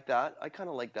kind of like that. I kind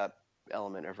of like that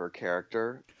element of her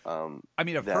character.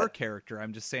 Her character,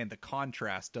 I'm just saying the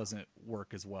contrast doesn't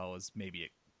work as well as maybe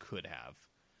it could have.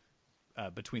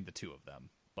 Between the two of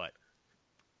them, but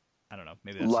I don't know.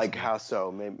 Maybe that's like how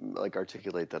so? Maybe like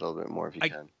articulate that a little bit more if you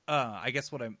can. I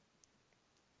guess what I'm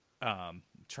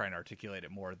trying to articulate it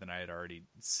more than I had already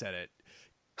said it,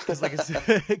 because like I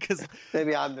said, because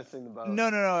maybe I'm missing the boat. No.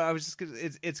 I was just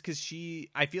it's because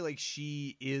I feel like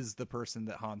she is the person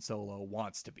that Han Solo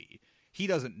wants to be. He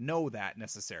doesn't know that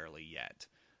necessarily yet.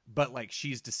 But like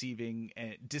she's deceiving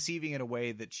in a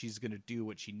way that she's going to do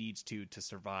what she needs to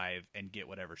survive and get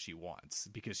whatever she wants,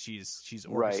 because she's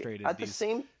orchestrated. Right. At the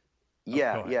same,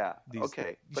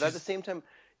 okay. But at the same time,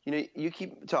 you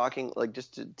keep talking like,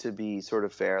 just to be sort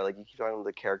of fair, like you keep talking about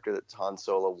the character that Han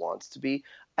Solo wants to be.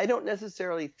 I don't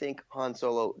necessarily think Han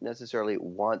Solo necessarily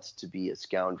wants to be a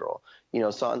scoundrel.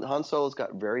 So Han Solo's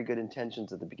got very good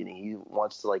intentions at the beginning. He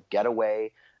wants to like get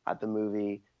away at the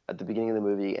beginning of the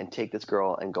movie and take this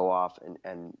girl and go off and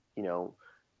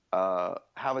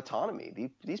have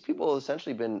autonomy. These people have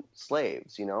essentially been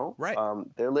slaves, Right.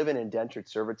 They're living in indentured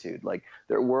servitude. Like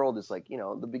their world is like,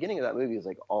 the beginning of that movie is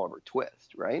like Oliver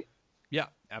Twist, right? Yeah,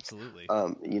 absolutely.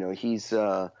 He's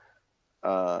and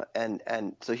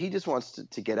so he just wants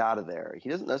to get out of there. He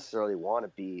doesn't necessarily want to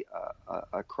be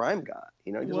a crime guy,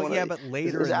 but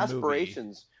later his in aspirations. The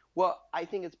movie. Well, I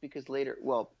think it's because later.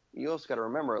 Well, you also got to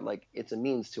remember, like, it's a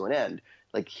means to an end.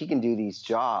 Like, he can do these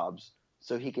jobs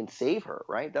so he can save her,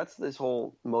 right? That's this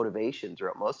whole motivation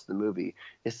throughout most of the movie,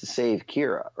 is to save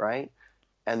Qi'ra, right?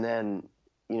 And then,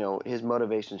 his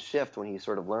motivations shift when he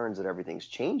sort of learns that everything's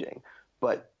changing.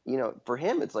 But, for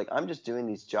him, it's like, I'm just doing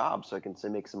these jobs so I can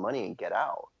make some money and get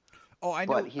out. Oh, I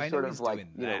know. But he's sort of like,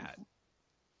 doing that.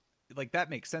 Like, that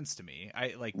makes sense to me.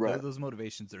 Those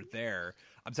motivations are there.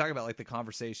 I'm talking about like the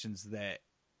conversations that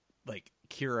like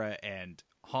Qi'ra and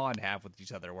Han have with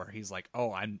each other, where he's like,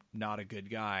 oh, I'm not a good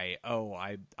guy. Oh,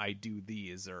 I do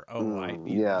these, or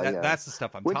that's the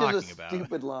stuff I'm talking about. Which is a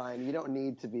stupid line. You don't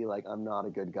need to be like, I'm not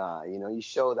a good guy. You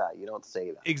show that. You don't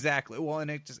say that. Exactly. Well, and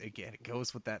it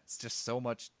goes with that. It's just so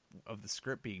much of the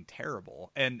script being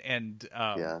terrible, and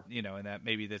Yeah. you know, and that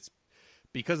maybe that's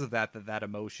because of that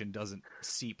emotion doesn't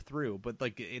seep through. But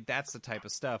like that's the type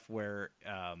of stuff where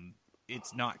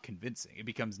it's not convincing. It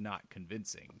becomes not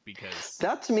convincing because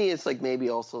That to me is like maybe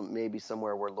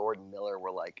somewhere where Lord and Miller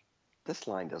were like, this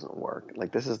line doesn't work.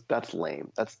 Like that's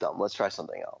lame. That's dumb. Let's try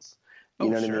something else. You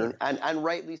know what I mean? And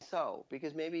rightly so,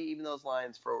 because maybe even those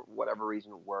lines for whatever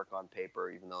reason work on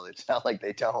paper, even though they sound like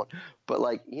they don't. But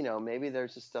like, you know, maybe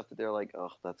there's just stuff that they're like,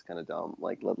 oh, that's kind of dumb.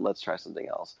 Like let's try something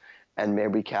else. And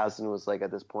maybe Kasdan was like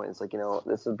at this point, it's like, you know,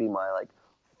 this would be my like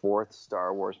fourth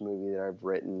Star Wars movie that I've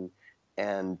written,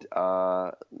 and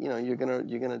you know, you're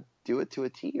gonna do it to a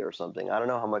T or something. I don't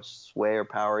know how much sway or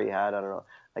power he had. I don't know.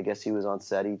 I guess he was on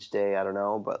set each day. I don't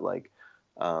know, but like.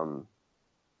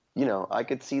 You know, I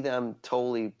could see them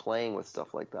totally playing with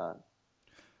stuff like that.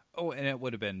 Oh, and it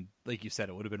would have been, like you said,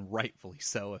 it would have been rightfully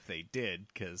so if they did,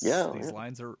 because these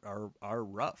lines are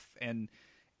rough, and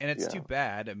it's too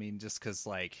bad. I mean, just because,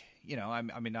 like, you know, I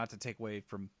mean, not to take away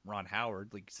from Ron Howard,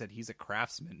 like you said, he's a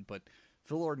craftsman, but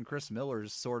Phil Lord and Chris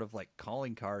Miller's sort of like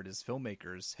calling card as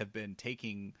filmmakers have been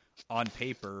taking on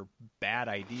paper bad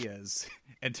ideas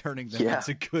and turning them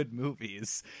into good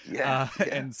movies.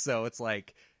 And so it's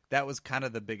like, that was kind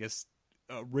of the biggest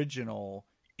original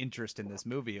interest in this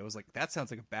movie. It was like, that sounds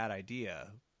like a bad idea,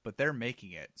 but they're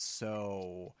making it,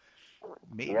 so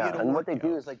maybe it'll and work what they out.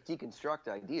 do is like deconstruct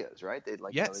ideas, right? They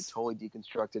like you know, they totally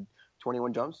deconstructed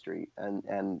 21 Jump Street,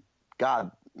 and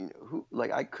God, you know, who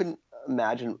like I couldn't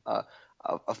imagine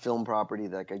a film property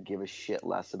that I could give a shit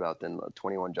less about than the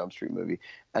 21 Jump Street movie,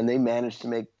 and they managed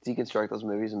to deconstruct those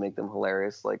movies and make them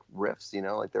hilarious, like riffs, you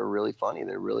know, like they're really funny,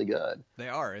 they're really good. They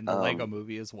are in the Lego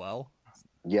movie as well.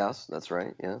 Yes, that's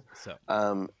right. Yeah. So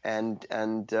yeah,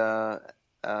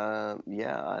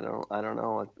 I don't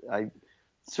know. I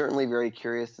certainly very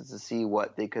curious to see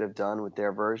what they could have done with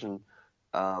their version,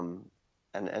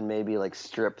 and maybe like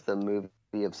strip the movie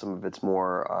of some of its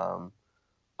more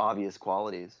obvious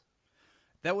qualities.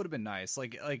 That would have been nice.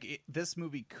 This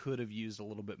movie could have used a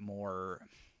little bit more.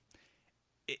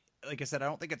 Like I said, I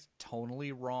don't think it's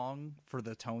tonally wrong for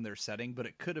the tone they're setting, but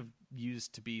it could have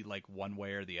used to be like one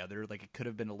way or the other. Like it could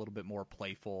have been a little bit more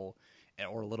playful,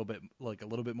 or a little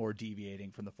bit more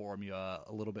deviating from the formula,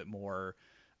 a little bit more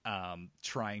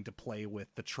trying to play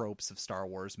with the tropes of Star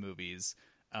Wars movies.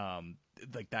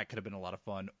 Like that could have been a lot of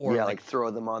fun. Or like throw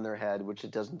them on their head, which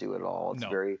it doesn't do at all. It's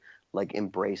very like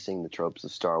embracing the tropes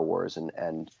of Star Wars,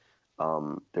 and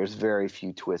there's very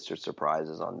few twists or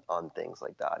surprises on things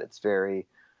like that. It's very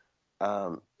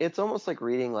it's almost like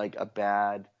reading like a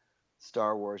bad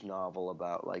Star Wars novel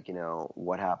about like, you know,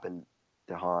 what happened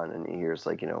to Han, and here's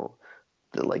like, you know,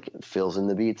 the like it fills in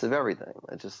the beats of everything.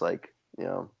 It's just like, you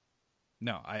know.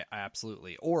 No, I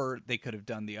absolutely. Or they could have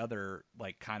done the other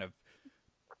like kind of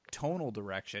tonal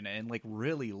direction and like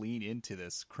really lean into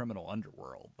this criminal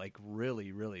underworld, like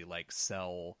really like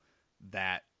sell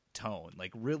that tone,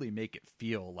 like really make it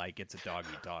feel like it's a dog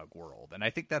eat dog world. And I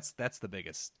think that's the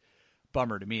biggest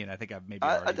bummer to me, and I think I've maybe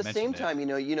already at the same time, you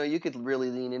know, you could really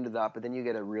lean into that, but then you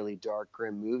get a really dark,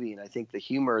 grim movie, and I think the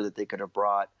humor that they could have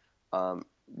brought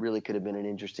really could have been an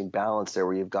interesting balance there,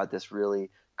 where you've got this really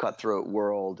cutthroat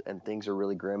world and things are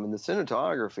really grim, and the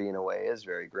cinematography in a way is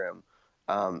very grim.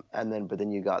 But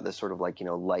then you got this sort of like, you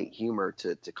know, light humor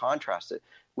to contrast it,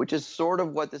 which is sort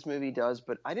of what this movie does.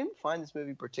 But I didn't find this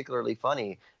movie particularly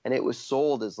funny, and it was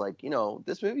sold as like, you know,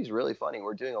 this movie's really funny.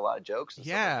 We're doing a lot of jokes. And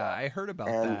stuff like that. I heard about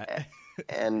that.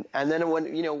 and then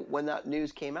when that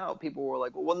news came out, people were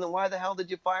like, well, then why the hell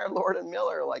did you fire Lord and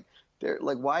Miller? Like, they're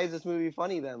like, why is this movie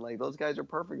funny then? Like, those guys are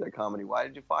perfect at comedy. Why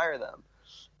did you fire them?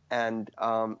 And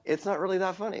it's not really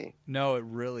that funny. No, it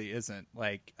really isn't.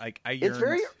 Like I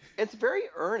yearned... It's very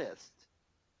earnest.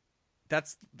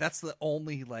 That's the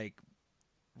only like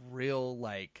real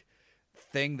like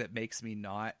thing that makes me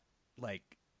not like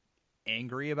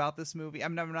angry about this movie.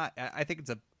 I'm not. I think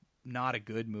it's not a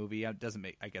good movie. I guess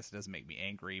it doesn't make me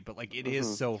angry, but like it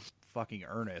is so fucking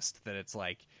earnest that it's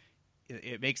like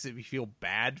it makes me feel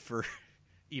bad for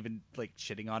even like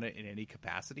shitting on it in any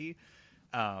capacity.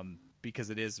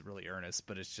 Because it is really earnest,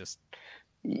 but it's just,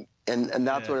 and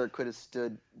that's where it could have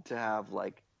stood to have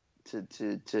like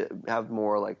to have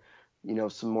more like, you know,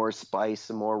 some more spice,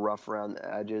 some more rough around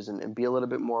the edges, and be a little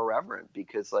bit more reverent,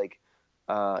 because like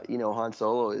you know, Han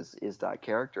Solo is that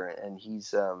character, and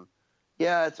he's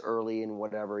it's early and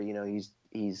whatever, you know, he's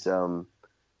you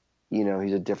know,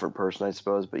 he's a different person, I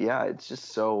suppose, but yeah, it's just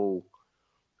so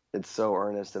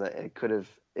earnest, and it could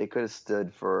have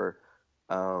stood for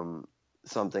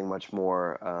something much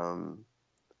more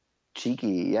cheeky,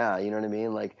 you know what I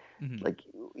mean? Like, like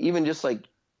even just like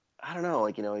I don't know,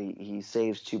 like, you know, he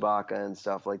saves Chewbacca and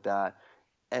stuff like that.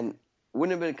 And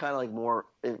wouldn't it have been kind of like more,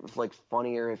 like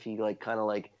funnier if he like kind of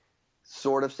like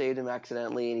sort of saved him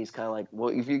accidentally, and he's kind of like, well,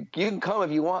 if you can come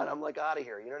if you want, I'm like out of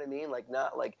here. You know what I mean? Like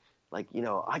not like you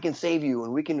know, I can save you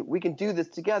and we can do this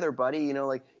together, buddy. You know,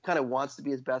 like kind of wants to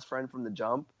be his best friend from the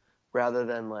jump rather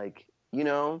than like, you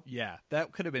know. Yeah,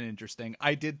 that could have been interesting.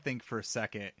 I did think for a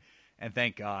second, and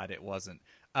thank God it wasn't.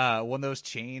 When those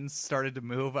chains started to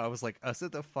move, I was like, "Is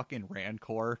it the fucking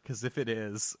Rancor?" Because if it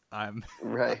is, I'm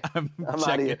right. I'm out of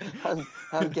checking. here.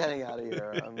 I'm getting out of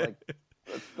here. I'm like,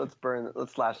 let's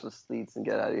slash the seats and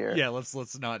get out of here. Yeah,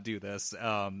 let's not do this.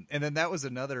 And then that was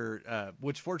another,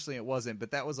 which fortunately it wasn't,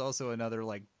 but that was also another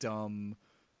like dumb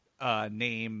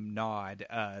name nod.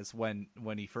 As when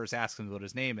he first asks him what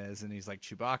his name is, and he's like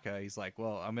Chewbacca. He's like,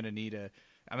 well, I'm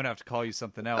gonna have to call you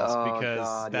something else because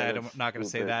God, that yeah, I'm not gonna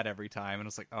say stupid. that every time. And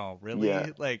it's like, oh really? Yeah.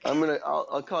 Like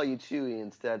I'll call you Chewie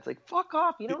instead. It's like, fuck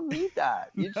off. You don't need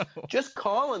that. You No. just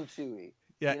call him Chewie.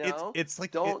 yeah, you know? it's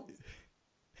like don't.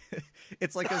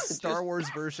 it's like a Star Wars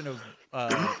version of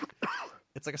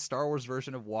it's like a Star Wars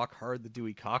version of Walk Hard, the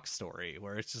Dewey Cox story,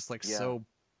 where it's just like Yeah. so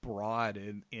broad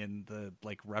in the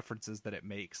like references that it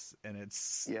makes, and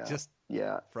it's just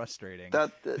frustrating.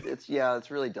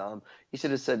 It's really dumb. He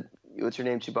should have said, "What's your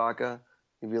name, Chewbacca?"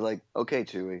 He'd be like, "Okay,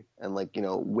 Chewie," and like, you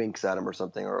know, winks at him or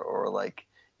something, or like,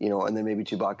 you know, and then maybe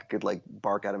Chewbacca could like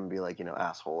bark at him and be like, you know,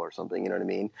 asshole or something. You know what I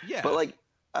mean? Yeah. But like,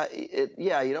 you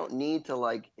don't need to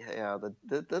like,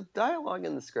 the dialogue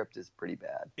in the script is pretty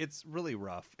bad. It's really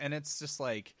rough, and it's just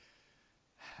like,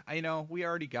 I know we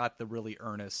already got the really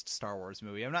earnest Star Wars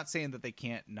movie. I'm not saying that they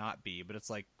can't not be, but it's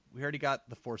like we already got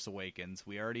The Force Awakens.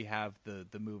 We already have the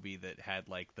movie that had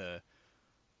like the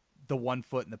 1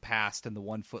 foot in the past and the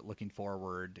 1 foot looking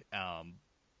forward. And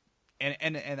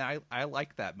I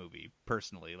like that movie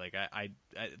personally. Like I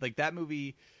like that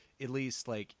movie. At least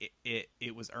like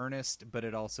it was earnest, but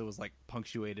it also was like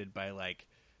punctuated by like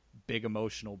big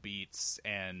emotional beats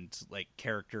and like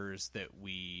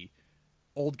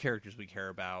old characters we care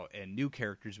about and new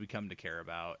characters we come to care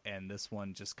about. And this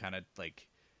one just kind of like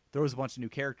throws a bunch of new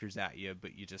characters at you,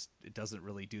 but it doesn't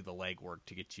really do the legwork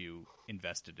to get you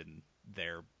invested in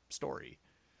their story.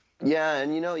 Yeah,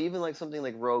 and you know, even like something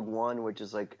like Rogue One, which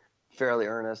is like fairly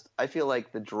earnest, I feel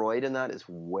like the droid in that is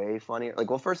way funnier. Like,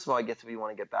 well, first of all, I guess if we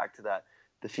want to get back to that,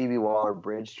 the Phoebe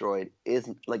Waller-Bridge droid is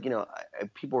like, you know,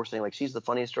 people were saying like she's the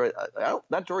funniest droid.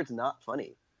 That droid's not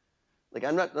funny. Like,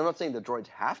 I'm not saying the droids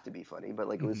have to be funny, but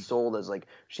like it was sold as like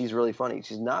she's really funny.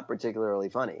 She's not particularly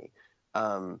funny.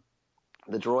 The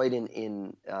droid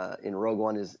in Rogue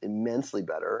One is immensely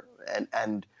better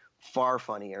and far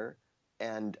funnier.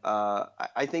 And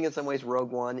I think in some ways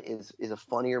Rogue One is a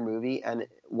funnier movie, and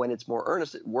when it's more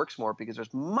earnest, it works more because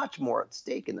there's much more at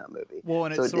stake in that movie. Well,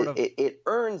 and so it's it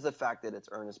earns the fact that it's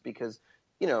earnest because,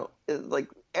 you know, like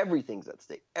everything's at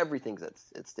stake. Everything's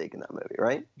at stake in that movie,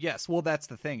 right? Yes. Well, that's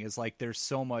the thing is like there's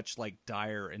so much like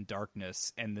dire and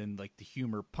darkness, and then like the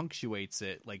humor punctuates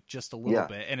it like just a little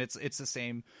bit. And it's the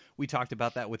same. We talked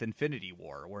about that with Infinity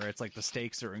War, where it's like the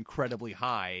stakes are incredibly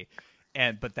high.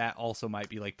 But that also might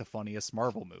be like the funniest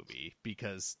Marvel movie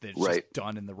because it's just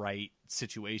done in the right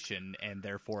situation, and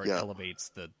therefore it elevates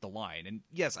the line. And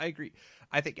yes, I agree.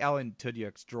 I think Alan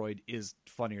Tudyk's droid is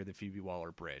funnier than Phoebe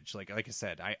Waller-Bridge. Like I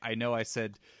said, I know I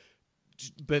said,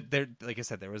 but there, like I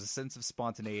said, there was a sense of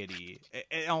spontaneity,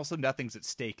 and also nothing's at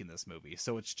stake in this movie,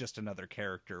 so it's just another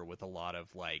character with a lot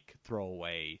of like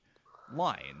throwaway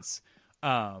lines.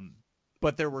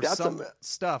 But there were some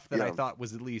stuff that I thought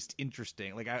was at least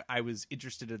interesting. Like I was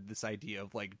interested in this idea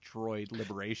of like droid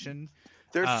liberation.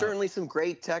 There's certainly some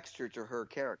great texture to her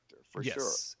character, for sure.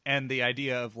 And the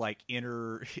idea of like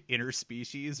inner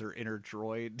species or inner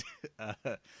droid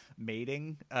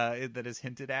mating that is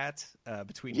hinted at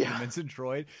between humans and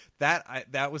droid.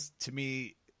 That was, to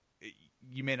me,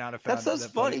 you may not have found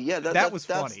that funny. Yeah, that was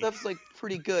funny. That stuff's like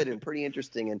pretty good and pretty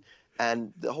interesting,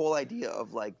 and the whole idea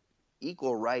of like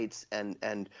equal rights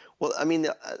and well, I mean,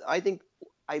 I think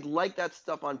I like that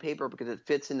stuff on paper because it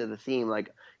fits into the theme.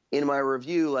 Like in my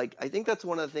review, like I think that's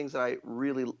one of the things that I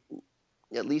really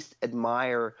at least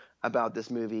admire about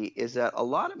this movie is that a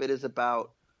lot of it is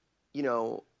about, you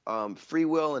know, free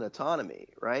will and autonomy,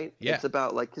 right? Yeah. It's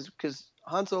about like because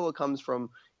Han Solo comes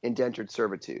from indentured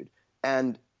servitude,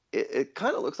 and it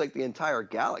kind of looks like the entire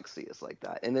galaxy is like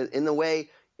that, and in the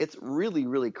way it's really,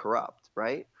 really corrupt,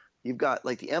 right? You've got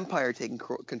like the Empire taking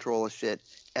control of shit,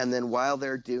 and then while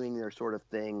they're doing their sort of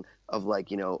thing of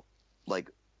like, you know, like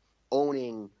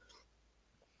owning,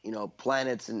 you know,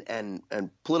 planets and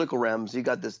political realms, you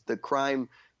got the crime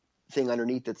thing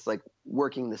underneath that's like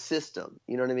working the system.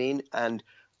 You know what I mean? And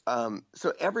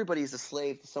So everybody's a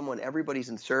slave to someone. Everybody's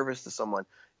in service to someone.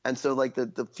 And so like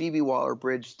the Phoebe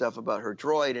Waller-Bridge stuff about her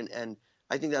droid, and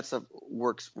I think that stuff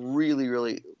works really,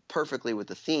 really perfectly with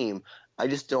the theme. I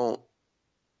just don't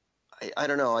 – I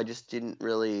don't know. I just didn't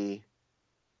really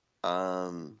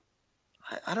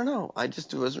I don't know. I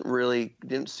just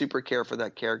didn't super care for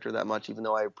that character that much, even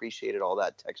though I appreciated all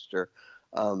that texture.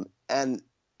 And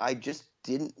I just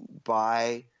didn't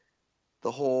buy the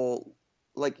whole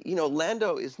 –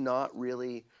 Lando is not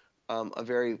really a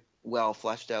very – well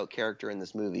fleshed out character in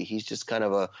this movie. He's just kind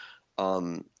of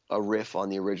a riff on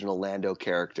the original Lando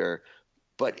character.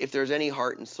 But if there's any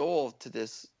heart and soul to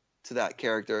that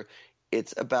character,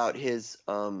 it's about his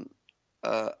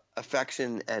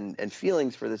affection and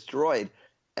feelings for this droid.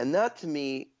 And that to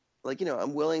me,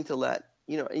 I'm willing to let,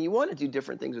 and you want to do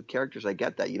different things with characters. I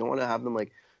get that. You don't want to have them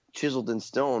like chiseled in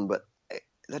stone, but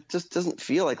that just doesn't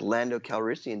feel like Lando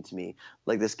Calrissian to me,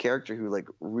 like this character who like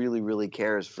really, really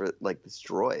cares for like this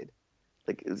droid.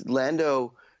 Like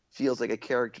Lando feels like a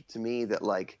character to me that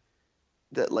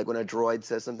when a droid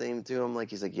says something to him, like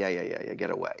he's like, yeah, get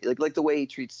away. Like the way he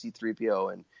treats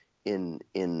C-3PO in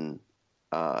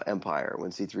Empire,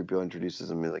 when C-3PO introduces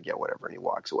him, he's like, yeah, whatever, and he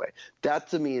walks away. That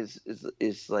to me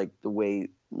is like the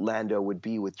way Lando would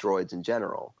be with droids in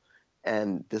general.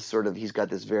 And this sort of, he's got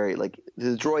this very, like,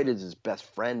 the droid is his best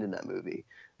friend in that movie.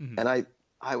 Mm-hmm. And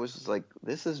I was just like,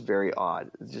 this is very odd.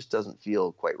 It just doesn't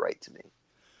feel quite right to me.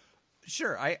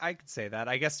 Sure, I could say that.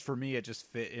 I guess for me, it just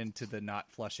fit into the not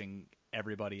fleshing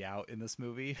everybody out in this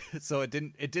movie. So it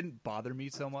didn't bother me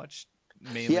so much.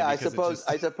 Mainly I suppose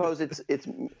it's,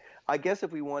 I guess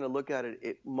if we want to look at it,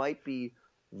 it might be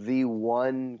the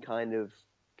one kind of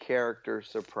character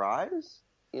surprise.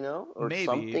 Or maybe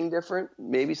something different.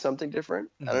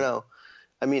 Mm-hmm. I don't know.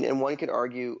 I mean, and one could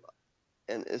argue,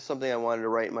 and it's something I wanted to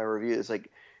write in my review, is like,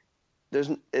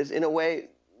 in a way,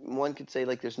 one could say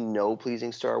like there's no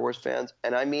pleasing Star Wars fans.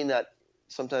 And I mean that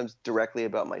sometimes directly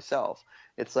about myself.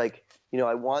 It's like,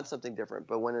 I want something different,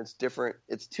 but when it's different,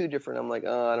 it's too different. I'm like,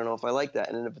 oh, I don't know if I like that.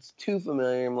 And then if it's too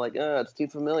familiar, I'm like, oh, it's too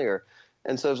familiar.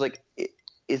 And so it's like,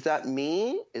 is that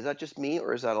me? Is that just me?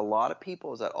 Or is that a lot of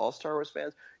people? Is that all Star Wars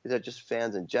fans? Is that just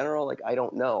fans in general? Like, I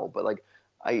don't know. But like,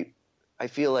 I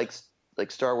feel like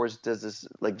Star Wars does this,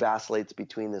 like vacillates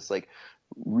between this, like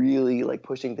really like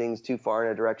pushing things too far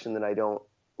in a direction that I don't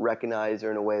recognize,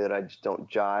 or in a way that I just don't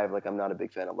jive. Like, I'm not a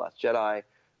big fan of Last Jedi,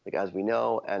 like, as we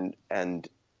know.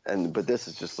 But this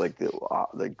is just like the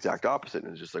exact opposite.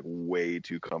 And it's just like way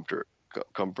too comfort,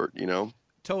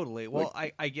 Totally. Well,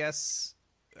 like, I guess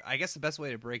the best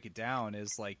way to break it down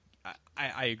is like,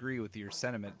 I agree with your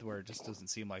sentiment where it just doesn't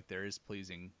seem like there is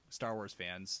pleasing Star Wars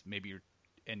fans. Maybe you're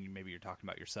talking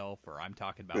about yourself, or I'm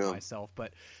talking about myself.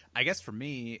 But I guess for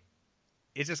me,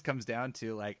 it just comes down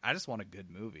to like, I just want a good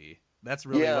movie. That's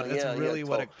really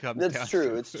what it comes down to. That's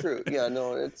true. It's true. Yeah,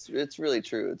 no, it's really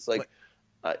true. It's like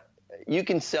you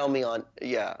can sell me on.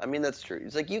 Yeah, I mean, that's true.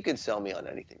 It's like you can sell me on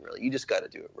anything, really. You just got to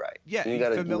do it right. Yeah, you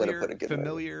got to put a good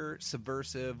familiar,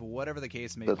 subversive, whatever the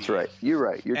case may be. That's right. You're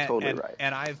right. You're totally right.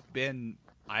 And I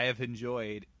have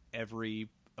enjoyed every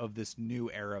of this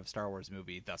new era of Star Wars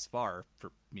movie thus far,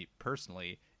 for me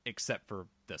personally, except for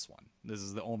this one. This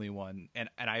is the only one, and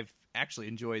I've actually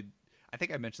enjoyed. I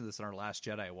think I mentioned this in our Last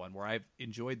Jedi one, where I've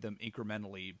enjoyed them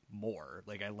incrementally more.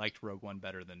 Like, I liked Rogue One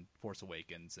better than Force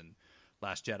Awakens, and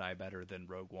Last Jedi better than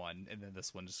Rogue One, and then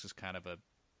this one is just kind of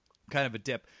a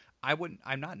dip.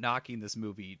 I'm not knocking this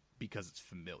movie because it's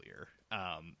familiar.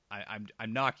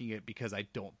 I'm knocking it because I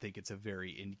don't think it's a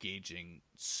very engaging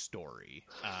story.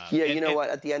 You know what?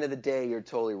 At the end of the day, you're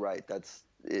totally right.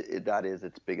 That is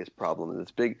its biggest problem.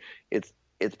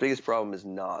 Its biggest problem is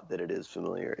not that it is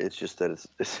familiar. It's just that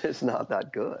it's not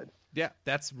that good. Yeah,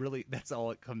 that's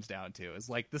all it comes down to. Is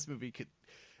like, this movie could,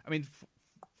 I mean,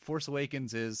 Force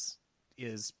Awakens is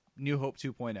New Hope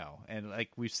 2.0, and like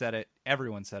we've said it,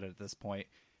 everyone said it at this point,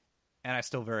 and I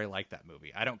still very like that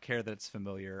movie. I don't care that it's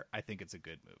familiar. I think it's a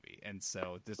good movie, and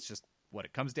so that's just what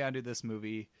it comes down to. This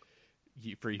movie,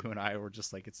 for you and I, we're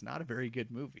just like, it's not a very good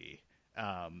movie.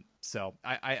 So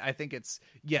I think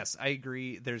yes, I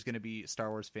agree. There's going to be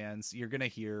Star Wars fans. You're going to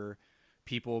hear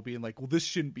people being like, well, this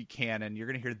shouldn't be canon. You're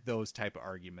going to hear those type of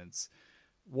arguments.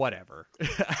 Whatever.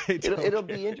 It'll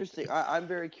be interesting. I'm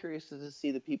very curious to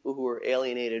see the people who are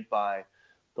alienated by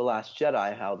The Last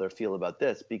Jedi, how they feel about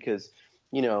this, because,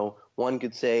 one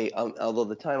could say, although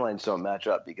the timelines don't match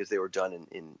up because they were done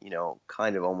in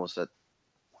kind of almost at,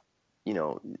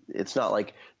 it's not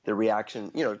like the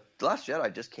reaction, The Last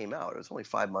Jedi just came out. It was only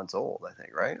 5 months old, I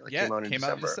think, right? Came out in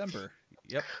December.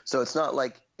 Yep. So it's not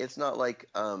like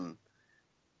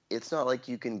it's not like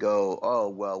you can go, oh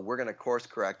well, we're gonna course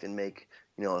correct and make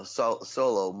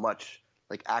Solo much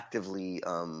like actively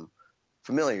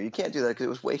familiar. You can't do that because it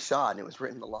was way shot and it was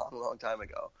written a long, long time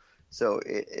ago. So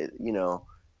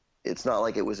it's not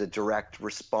like it was a direct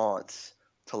response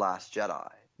to Last Jedi.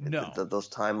 No, Those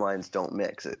timelines don't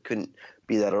mix. It couldn't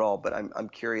be that at all. But I'm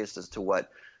curious as to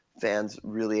what fans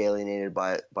really alienated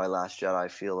by Last Jedi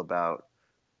feel about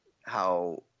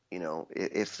how,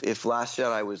 if Last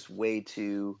Jedi was way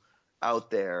too out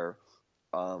there,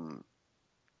 will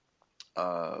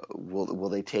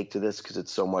they take to this because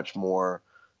it's so much more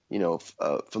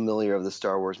familiar of the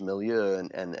Star Wars milieu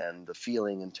and the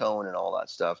feeling and tone and all that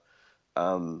stuff.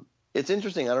 It's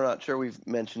interesting. I'm not sure we've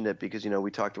mentioned it because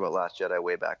we talked about Last Jedi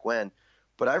way back when,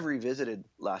 but I've revisited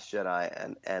Last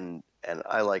Jedi and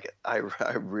I like it. I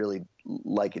really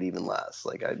like it even less.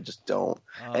 Like I just don't.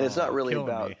 And it's not really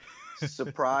about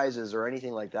surprises or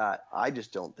anything like that. I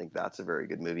just don't think that's a very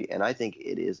good movie, and I think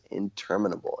it is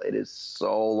interminable. It is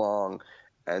so long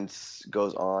and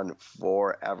goes on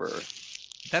forever.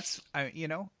 That's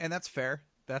and that's fair.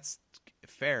 That's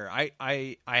fair.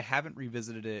 I haven't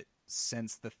revisited it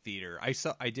since the theater. I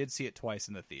did see it twice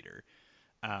in the theater.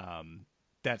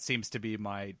 That seems to be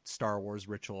my Star Wars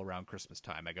ritual around Christmas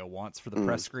time. I go once for the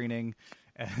press screening,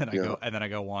 and then I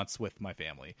go once with my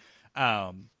family.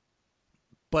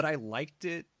 But I liked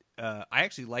it. I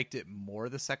actually liked it more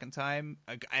the second time.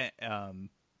 I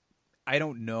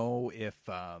don't know if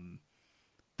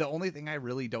the only thing I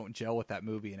really don't gel with that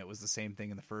movie, and it was the same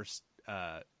thing in the first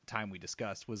time we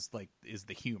discussed, is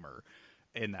the humor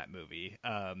in that movie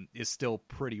is still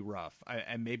pretty rough.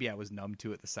 And maybe I was numb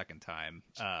to it the second time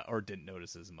or didn't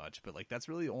notice as much. But like that's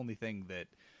really the only thing that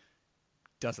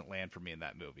doesn't land for me in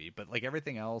that movie. But like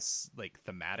everything else, like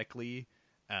thematically,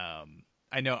 I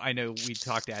know we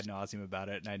talked ad nauseum about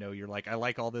it, and I know you're like, I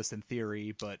like all this in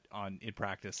theory, but in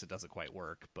practice it doesn't quite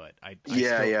work. But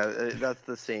that's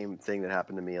the same thing that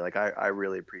happened to me. Like I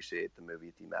really appreciate the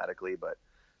movie thematically, but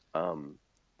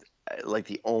like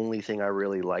the only thing I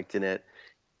really liked in it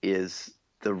is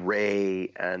the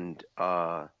Rey and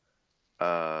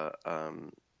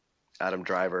Adam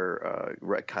Driver,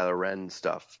 Kylo Ren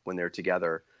stuff when they're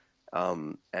together,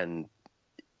 and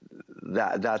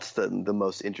that's the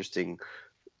most interesting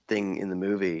thing in the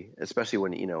movie, especially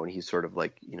when when he's sort of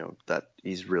like that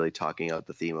he's really talking out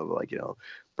the theme of like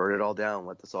burn it all down,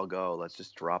 let this all go, let's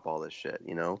just drop all this shit.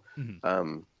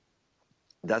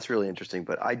 That's really interesting.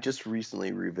 But I just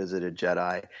recently revisited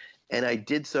Jedi, and I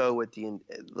did so with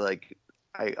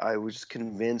I was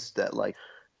convinced that I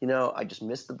just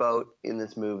missed the boat in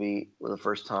this movie for the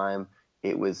first time.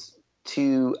 It was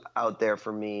too out there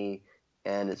for me,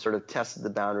 and it sort of tested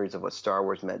the boundaries of what Star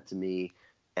Wars meant to me,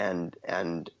 and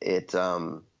it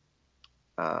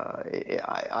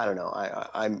I don't know.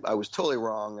 I was totally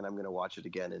wrong, and I'm going to watch it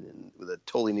again and with a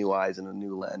totally new eyes and a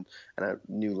new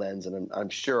lens, and I'm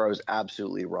sure I was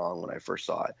absolutely wrong when I first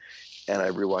saw it, and I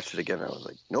rewatched it again, and I was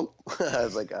like, nope. I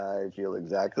was like, I feel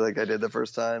exactly like I did the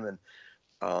first time, and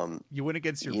you went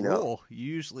against your rule.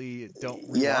 You usually don't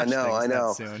rewatch I know.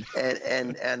 That soon.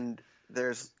 and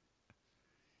there's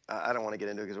I don't want to get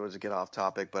into it because it was to get off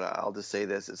topic, but I'll just say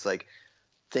this: it's like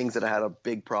things that I had a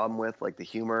big problem with, like the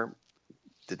humor.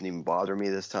 Didn't even bother me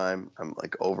this time. I'm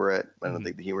like over it. I don't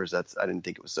think the humor is I didn't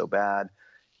think it was so bad.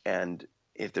 And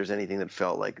if there's anything that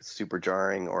felt like super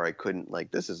jarring or I couldn't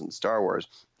this isn't Star Wars,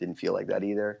 didn't feel like that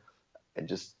either. It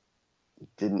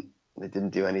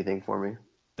didn't do anything for me.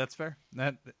 That's fair.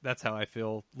 That's how I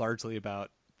feel largely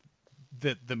about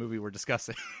the movie we're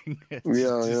discussing.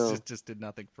 It just did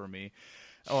nothing for me.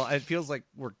 Well, it feels like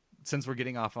since we're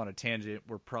getting off on a tangent,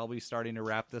 we're probably starting to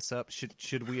wrap this up.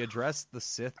 Should we address the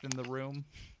Sith in the room?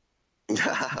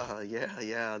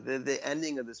 Yeah. The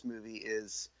ending of this movie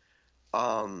is,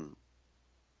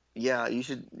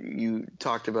 you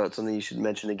talked about something you should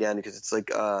mention again, because it's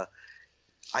like, I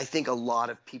think a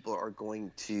lot of people are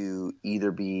going to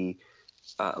either be,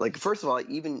 first of all,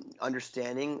 even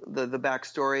understanding the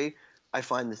backstory, I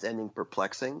find this ending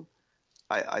perplexing.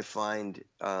 I find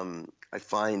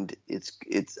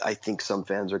it's I think some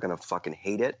fans are going to fucking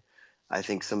hate it. I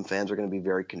think some fans are going to be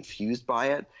very confused by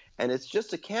it, and it's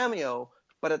just a cameo,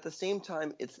 but at the same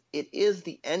time it is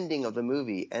the ending of the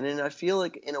movie. And then I feel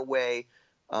like in a way,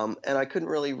 and I couldn't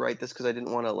really write this because I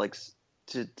didn't want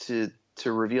to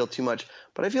reveal too much,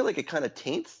 but I feel like it kind of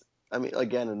taints, I mean,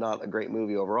 again, not a great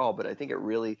movie overall, but I think it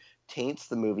really taints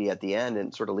the movie at the end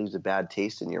and sort of leaves a bad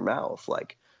taste in your mouth.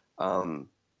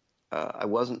 I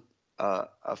wasn't a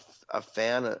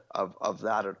fan of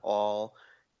that at all,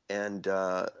 and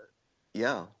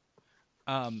yeah.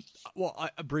 Well,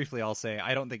 briefly, I'll say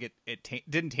I don't think it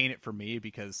didn't taint it for me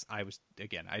because I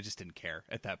just didn't care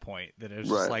at that point. That it was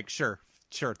just like, sure,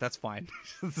 that's fine.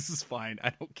 This is fine.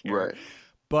 I don't care. Right.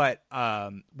 But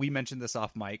we mentioned this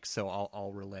off mic, so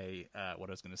I'll relay what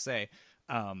I was going to say.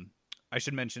 I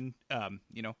should mention,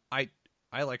 I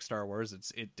like Star Wars.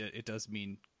 It does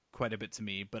mean quite a bit to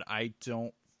me, but I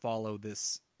don't follow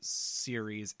this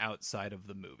series outside of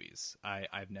the movies.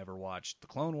 I've never watched the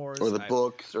Clone Wars or the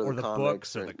books or the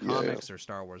comics or the comics or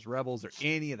Star Wars Rebels or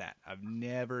any of that. I've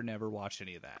never watched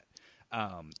any of that.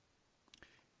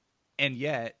 And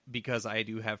yet, because I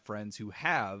do have friends who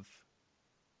have,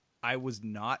 I was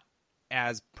not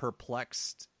as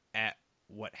perplexed at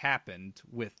what happened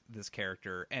with this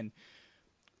character. And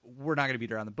we're not going to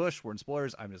beat around the bush. We're in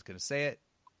spoilers. I'm just going to say it.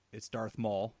 It's Darth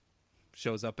Maul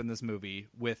shows up in this movie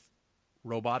with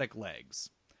robotic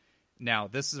legs. Now,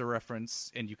 this is a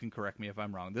reference, and you can correct me if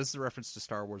I'm wrong. This is a reference to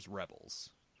Star Wars Rebels,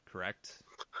 correct?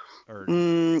 Or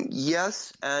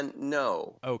yes and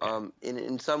no. Okay.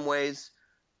 In some ways,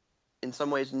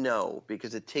 no,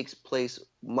 because it takes place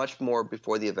much more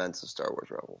before the events of Star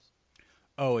Wars Rebels.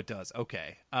 Oh, it does.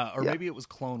 Okay. Maybe it was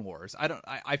Clone Wars.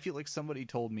 I feel like somebody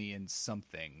told me in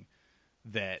something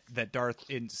that Darth,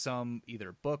 in some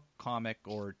either book, comic,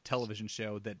 or television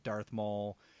show, that Darth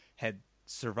Maul had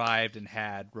survived and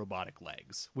had robotic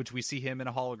legs, which we see him in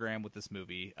a hologram with this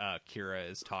movie. Kira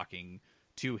is talking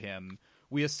to him.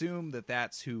 We assume that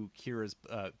that's who Kira's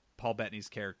Paul Bettany's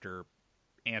character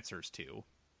answers to.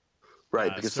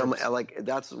 Right, because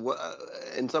that's what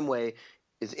in some way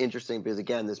is interesting, because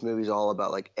again, this movie's all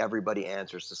about like everybody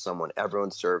answers to someone,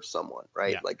 everyone serves someone,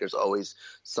 right? Yeah. Like there's always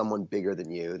someone bigger than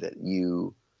you that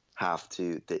you have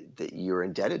to that you're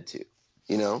indebted to,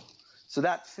 you know. So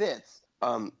that fits.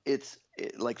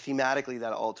 Like thematically,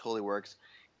 that all totally works.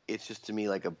 It's just to me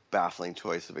like a baffling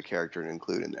choice of a character to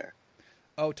include in there.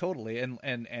 Oh, totally.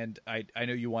 And I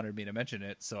know you wanted me to mention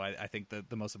it, so I think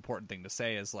the most important thing to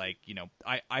say is, like, you know,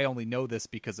 I only know this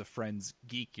because of friends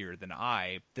geekier than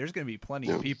I. There's going to be plenty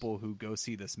of people who go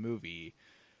see this movie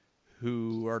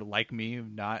who are like me,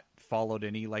 not followed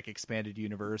any like expanded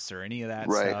universe or any of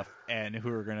that stuff, and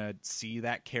who are going to see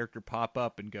that character pop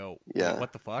up and go,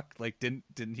 what the fuck? Like, didn't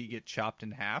he get chopped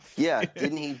in half? Yeah,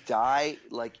 didn't he die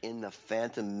like in the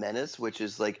Phantom Menace, which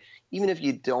is like, even if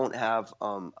you don't have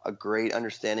a great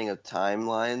understanding of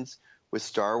timelines with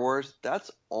Star Wars,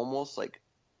 that's almost like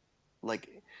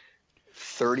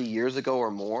 30 years ago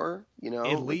or more, you know?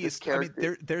 At least, I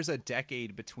mean, there's a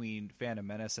decade between Phantom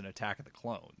Menace and Attack of the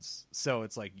Clones, so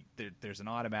it's like there's an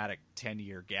automatic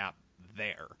 10-year gap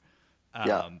there.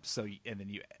 So, and then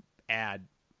you add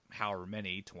however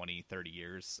many 20, 30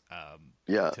 years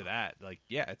to that. Like,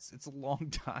 it's a long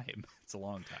time. It's a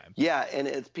long time. Yeah, and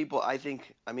it's people, I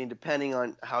think, I mean, depending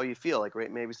on how you feel, like,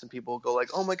 right, maybe some people go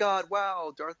like, oh my God,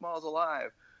 wow, Darth Maul's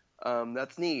alive.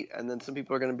 That's neat. And then some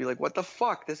people are going to be like, what the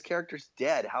fuck? This character's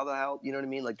dead. How the hell? You know what I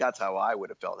mean? Like, that's how I would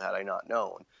have felt had I not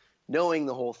known. Knowing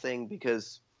the whole thing,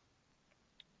 because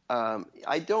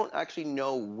I don't actually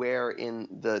know where in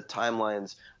the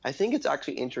timelines. I think it's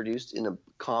actually introduced in the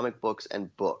comic books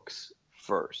and books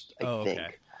first, I think.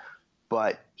 Okay.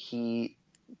 But he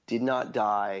did not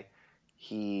die.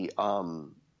 I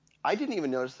didn't even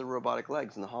notice the robotic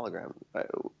legs in the hologram.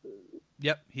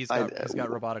 Yep, he's got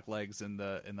robotic legs in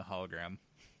the hologram.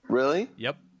 Really?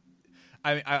 Yep.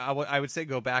 I mean, I would say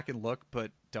go back and look, but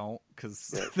don't, because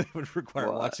that would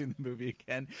require watching the movie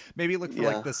again. Maybe look for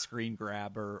like the screen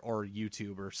grab or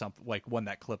YouTube or something, like when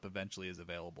that clip eventually is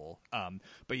available.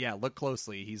 But yeah, look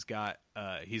closely. He's got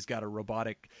a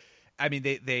robotic. I mean,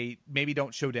 they maybe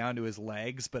don't show down to his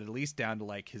legs, but at least down to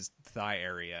like his thigh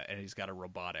area, and he's got a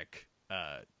robotic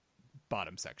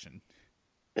bottom section.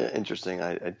 Interesting.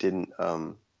 I didn't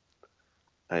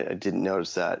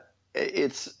notice that.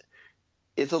 It's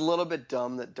a little bit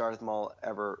dumb that Darth Maul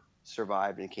ever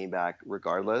survived and came back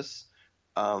regardless.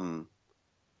 But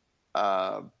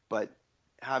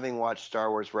having watched Star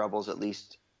Wars Rebels, at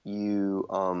least he's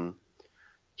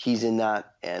in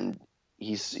that, and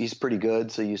he's pretty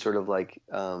good. So you sort of like,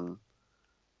 I don't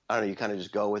know, you kind of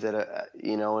just go with it,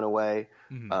 in a way.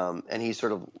 Mm-hmm. And he's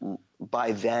sort of,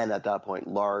 by then at that point,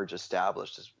 large,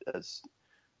 established as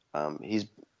he's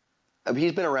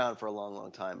been around for a long,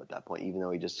 long time at that point, even though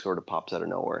he just sort of pops out of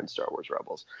nowhere in Star Wars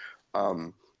Rebels.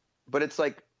 But it's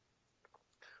like,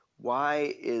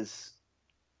 what is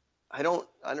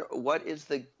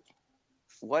the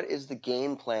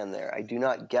game plan there? I do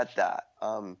not get that.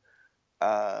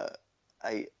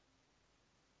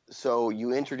 So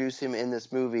you introduce him in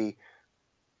this movie.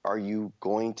 Are you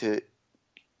going to,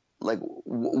 like,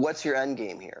 what's your end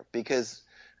game here? Because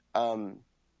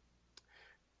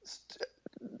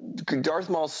Darth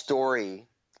Maul's story,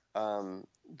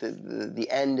 the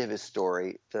end of his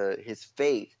story, his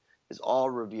fate is all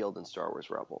revealed in Star Wars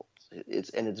Rebels.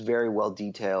 It's very well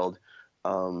detailed.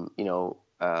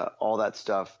 All that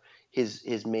stuff.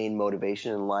 His main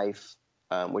motivation in life,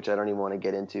 which I don't even want to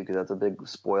get into because that's a big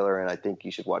spoiler, and I think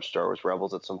you should watch Star Wars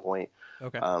Rebels at some point.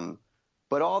 Okay.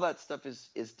 But all that stuff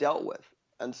is dealt with,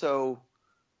 and so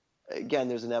again,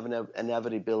 there's an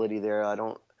inevitability there.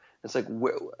 It's like,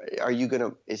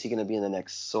 is he gonna be in the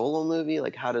next Solo movie?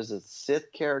 Like, how does the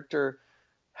Sith character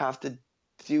have to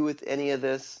do with any of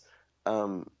this?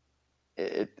 You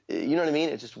know what I mean?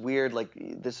 It's just weird. Like,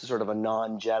 this is sort of a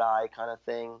non-Jedi kind of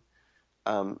thing.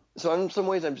 So in some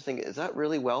ways, I'm just thinking, is that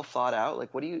really well thought out?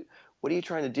 Like, what are you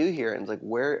trying to do here? And it's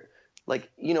like,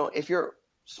 if you're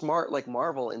smart like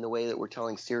Marvel in the way that we're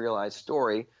telling serialized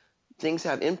story, things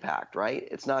have impact, right?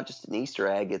 It's not just an Easter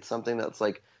egg. It's something that's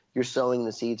like you're sowing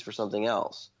the seeds for something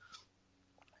else.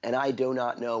 And I do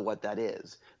not know what that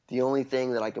is. The only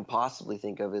thing that I can possibly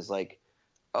think of is like,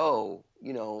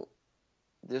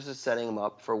 this is setting them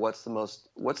up for what's the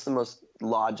most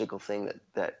logical thing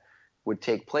that would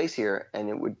take place here, and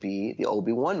it would be the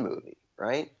Obi-Wan movie,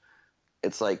 right?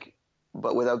 It's like,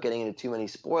 but without getting into too many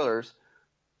spoilers,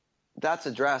 that's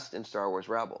addressed in Star Wars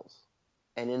Rebels.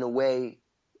 And in a way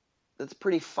that's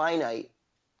pretty finite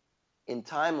in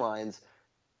timelines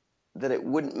that it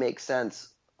wouldn't make sense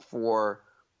for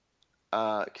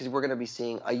because we're going to be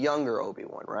seeing a younger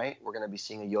Obi-Wan, right? We're going to be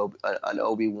seeing an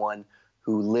Obi-Wan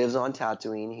who lives on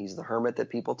Tatooine. He's the hermit that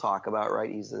people talk about, right?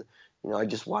 He's I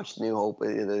just watched New Hope.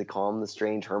 They call him the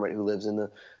strange hermit who lives in the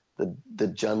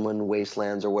Junlin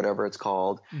wastelands or whatever it's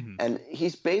called. Mm-hmm. And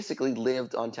he's basically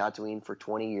lived on Tatooine for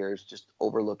 20 years, just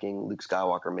overlooking Luke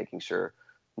Skywalker, making sure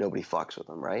nobody fucks with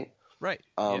him, right? Right.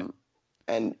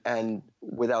 And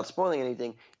without spoiling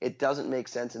anything, it doesn't make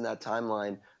sense in that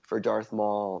timeline for Darth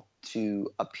Maul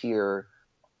to appear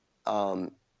to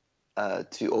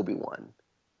Obi-Wan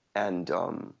and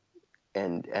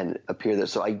appear there.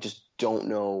 So I just don't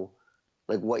know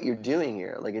like what you're doing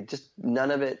here. Like it just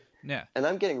none of it. Yeah. And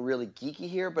I'm getting really geeky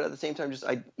here, but at the same time,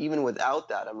 even without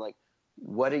that, I'm like,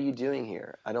 what are you doing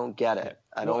here? I don't get it.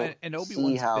 I don't. And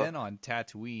Obi-Wan's been on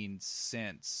Tatooine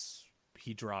since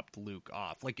he dropped Luke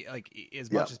off. Like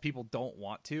as much as people don't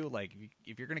want to, like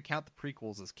if you're going to count the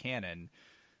prequels as canon,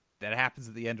 that happens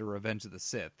at the end of Revenge of the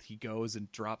Sith. He goes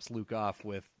and drops Luke off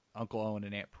with Uncle Owen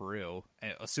and Aunt Peru,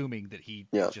 assuming that he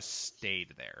just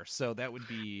stayed there. So that would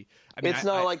be. I mean, it's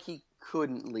not like he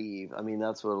couldn't leave. I mean,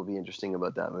 that's what'll be interesting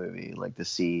about that movie, like to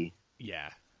see. Yeah.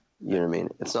 You know what I mean?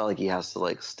 It's not like he has to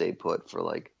like stay put for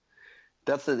like.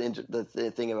 That's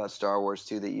the thing about Star Wars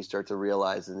too, that you start to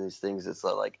realize in these things. It's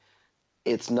like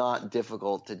it's not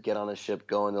difficult to get on a ship,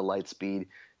 go into light speed,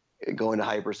 go into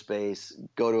hyperspace,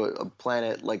 go to a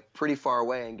planet like pretty far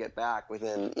away and get back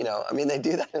within. I mean, they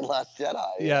do that in Last Jedi.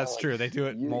 Yeah, it's true. They do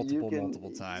it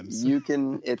multiple times.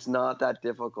 It's not that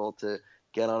difficult to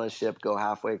get on a ship, go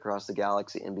halfway across the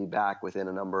galaxy, and be back within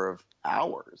a number of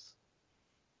hours.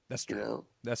 That's true.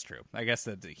 That's true. I guess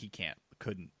that he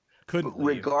couldn't. But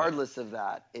regardless of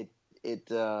that, I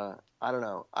don't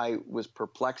know. I was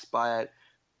perplexed by it.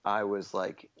 I was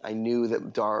like, I knew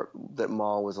that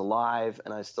Maul was alive,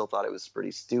 and I still thought it was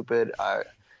pretty stupid. I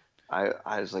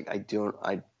was like, I don't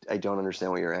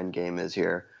understand what your end game is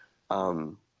here,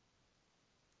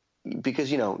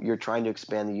 because you're trying to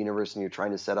expand the universe and you're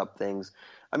trying to set up things.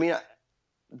 I mean,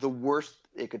 the worst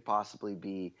it could possibly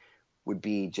be would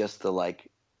be just the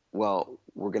like, well,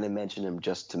 we're going to mention him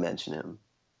just to mention him.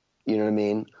 You know what I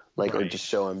mean? Like, right. Or just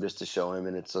show him just to show him,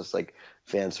 and it's just like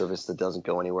fan service that doesn't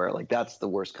go anywhere. Like, that's the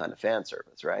worst kind of fan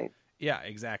service, right? Yeah,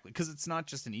 exactly. Because it's not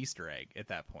just an Easter egg at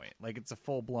that point. Like, it's a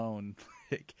full blown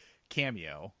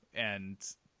cameo, and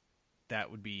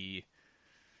that would be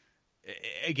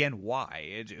again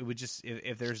why it would just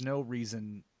if there's no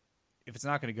reason, if it's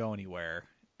not going to go anywhere.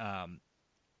 And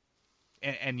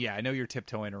yeah, I know you're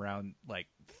tiptoeing around like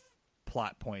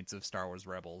plot points of Star Wars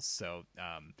Rebels, so.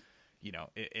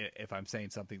 If I'm saying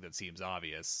something that seems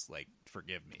obvious, like,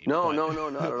 forgive me. No, not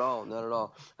at all. Not at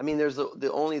all. I mean, there's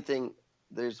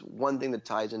one thing that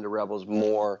ties into Rebels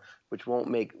more, which won't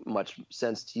make much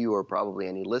sense to you or probably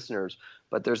any listeners,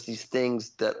 but there's these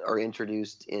things that are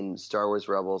introduced in Star Wars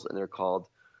Rebels, and they're called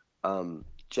Jedi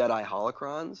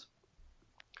holocrons.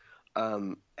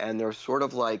 And they're sort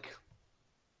of like,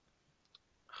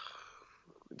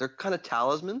 they're kind of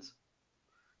talismans.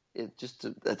 I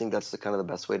think that's the kind of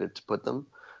the best way to put them.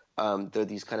 They're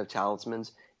these kind of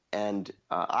talismans, and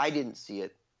I didn't see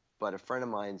it, but a friend of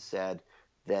mine said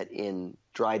that in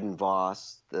Dryden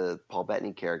Voss, the Paul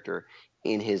Bettany character,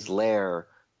 in his lair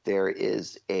there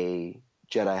is a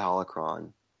Jedi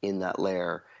holocron in that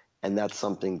lair, and that's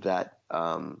something that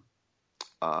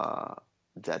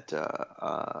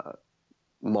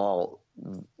Maul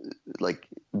like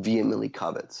vehemently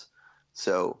covets.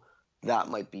 So that's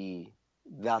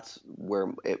where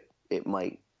it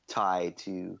might tie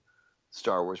to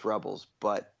Star Wars Rebels,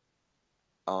 but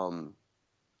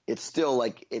it's still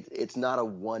like it's not a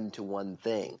one-to-one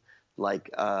thing. Like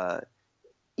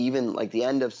even like the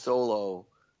end of Solo,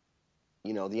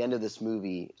 the end of this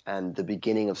movie and the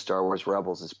beginning of Star Wars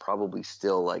Rebels is probably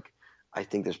still like, I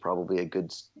think there's probably a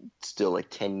good still like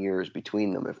 10 years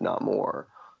between them, if not more.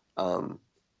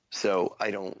 So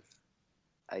I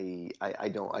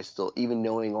still, even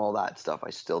knowing all that stuff,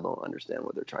 I still don't understand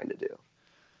what they're trying to do.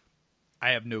 I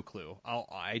have no clue.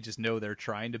 I just know they're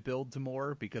trying to build to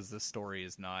more because the story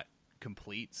is not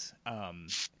complete.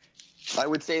 I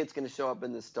would say it's going to show up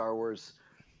in the Star Wars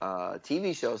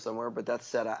TV show somewhere, but that's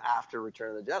set after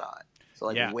Return of the Jedi,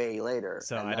 so way later.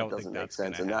 So and I that don't doesn't think make that's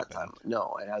sense in gonna that happen. time.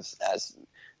 No, it has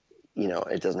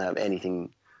it doesn't have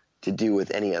anything to do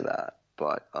with any of that.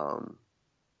 But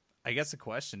I guess a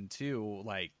question too,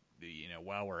 like,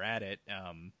 while we're at it,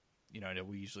 I know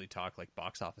we usually talk like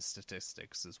box office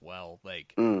statistics as well,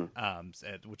 like,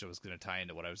 which I was going to tie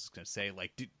into what I was just going to say.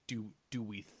 Like, do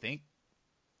we think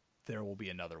there will be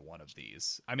another one of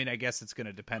these? I mean, I guess it's going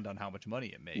to depend on how much money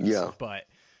it makes. Yeah. But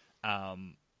I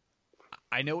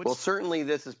know it's... Well, certainly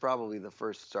this is probably the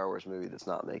first Star Wars movie that's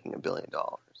not making $1 billion.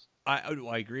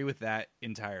 I agree with that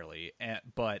entirely.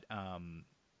 But,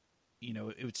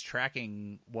 it was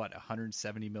tracking,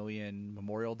 170 million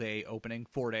Memorial Day opening,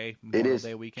 4-day Memorial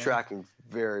Day weekend. It is tracking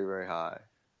very, very high.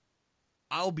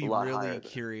 I'll be really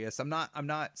curious. I'm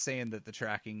not saying that the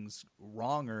tracking's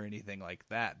wrong or anything like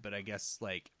that, but I guess,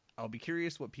 like, I'll be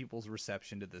curious what people's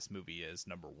reception to this movie is,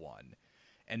 number one.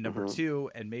 And number two,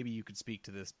 and maybe you could speak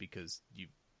to this because you've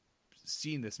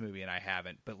seen this movie and I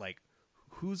haven't, but, like,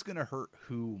 who's going to hurt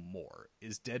who more?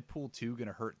 Is Deadpool 2 going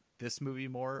to hurt this movie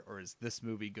more, or is this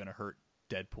movie going to hurt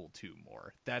Deadpool 2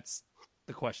 more? That's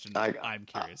the question I'm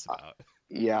curious about.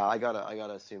 Yeah, I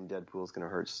gotta assume Deadpool's going to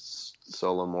hurt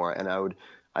Solo more, and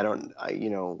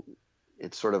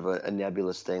it's sort of a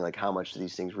nebulous thing, like how much do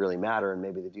these things really matter, and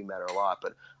maybe they do matter a lot,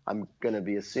 but I'm going to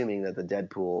be assuming that the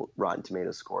Deadpool Rotten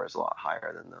Tomatoes score is a lot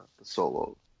higher than the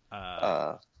Solo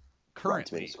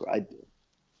currently score. I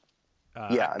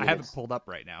have it pulled up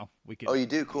right now. We could. Oh, you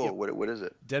do? Cool. Yep. What is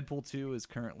it? Deadpool 2 is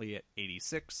currently at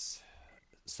 86.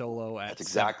 Solo at... That's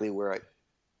exactly where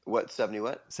 70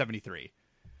 what? 73.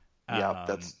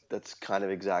 Yeah, that's kind of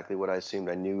exactly what I assumed.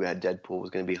 I knew Deadpool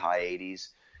was going to be high 80s,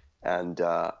 and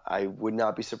I would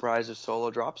not be surprised if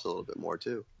Solo drops a little bit more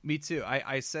too. Me too.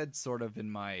 I said sort of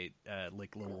in my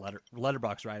little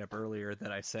letterbox write-up earlier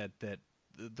that I said that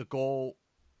the goal,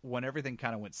 when everything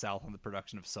kind of went south on the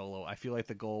production of Solo, I feel like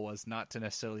the goal was not to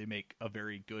necessarily make a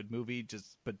very good movie,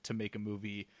 but to make a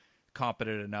movie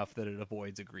competent enough that it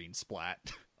avoids a green splat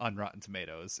on Rotten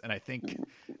Tomatoes. And I think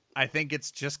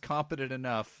it's just competent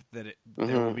enough that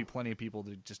there will be plenty of people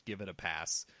to just give it a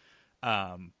pass.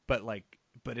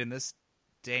 But in this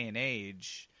day and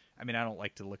age, I mean, I don't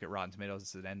like to look at Rotten Tomatoes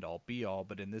as an end all be all,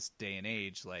 but in this day and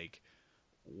age, like,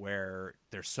 where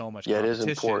there's so much competition,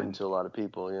 it is important to a lot of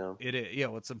people. Yeah, it is. Yeah,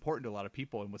 what's important to a lot of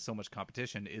people, and with so much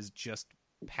competition, is just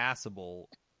passable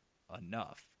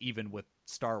enough, even with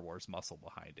Star Wars muscle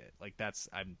behind it. Like, that's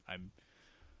I'm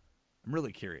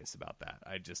really curious about that.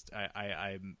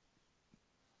 I'm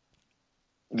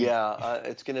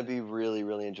it's going to be really,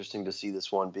 really interesting to see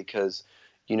this one because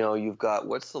you've got,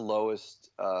 what's the lowest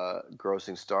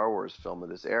grossing Star Wars film of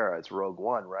this era? It's Rogue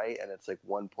One, right? And it's like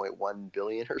 1.1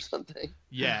 billion or something.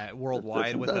 Yeah,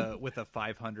 worldwide with a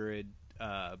 500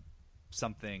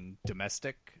 something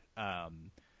domestic. Yeah,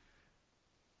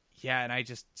 and I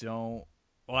just don't.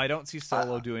 Well, I don't see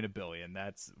Solo doing $1 billion.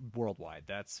 That's worldwide.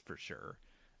 That's for sure.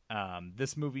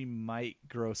 This movie might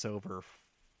gross over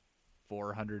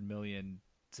 400 million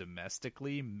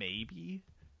domestically, maybe,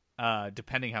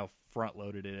 depending how front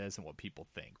loaded it is and what people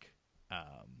think.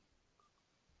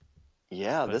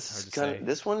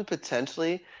 This one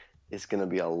potentially is going to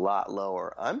be a lot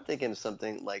lower. I'm thinking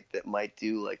something like that might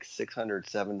do like 600,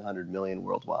 700 million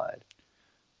worldwide.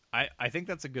 I think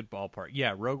that's a good ballpark.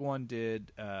 Yeah, Rogue One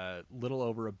did little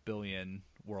over $1 billion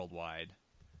worldwide.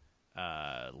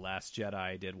 Last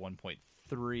Jedi did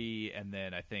 1.3, and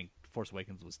then I think Force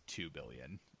Awakens was $2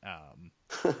 billion.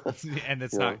 And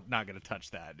it's not going to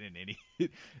touch that in any.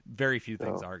 Very few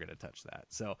things are going to touch that.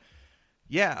 So,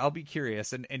 yeah, I'll be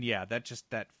curious, and yeah,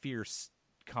 that fierce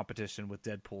competition with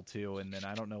Deadpool 2, and then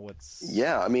I don't know what's.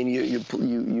 Yeah, I mean,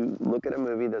 you look at a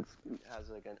movie that has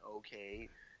like an okay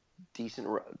decent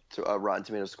Rotten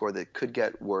Tomatoes score that could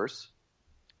get worse.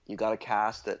 You got a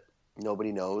cast that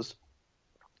nobody knows,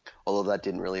 although that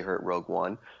didn't really hurt Rogue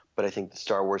One. But I think the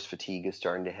Star Wars fatigue is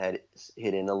starting to hit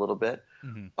in a little bit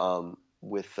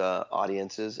with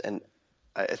audiences. And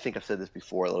I think I've said this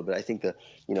before a little bit. I think the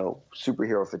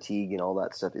superhero fatigue and all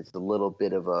that stuff is a little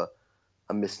bit of a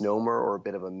misnomer or a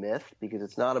bit of a myth, because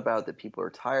it's not about that people are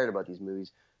tired about these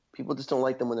movies. People just don't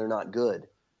like them when they're not good.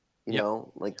 You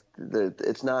know, like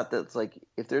it's not that it's like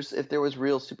if there was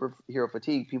real superhero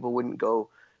fatigue, people wouldn't go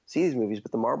see these movies.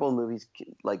 But the Marvel movies,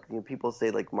 like people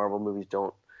say, like Marvel movies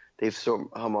they've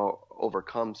somehow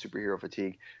overcome superhero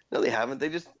fatigue. No, they haven't. They're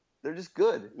just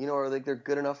good, or like they're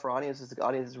good enough for audiences. The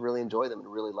audiences really enjoy them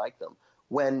and really like them.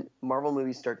 When Marvel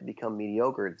movies start to become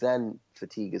mediocre, then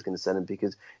fatigue is going to set in,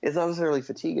 because it's not necessarily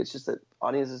fatigue. It's just that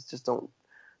audiences just don't,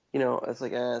 it's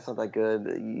like, it's not that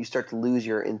good. You start to lose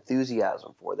your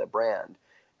enthusiasm for the brand.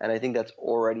 And I think that's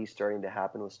already starting to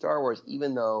happen with Star Wars,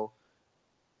 even though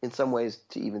in some ways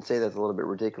to even say that's a little bit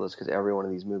ridiculous, because every one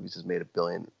of these movies has made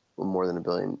more than $1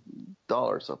 billion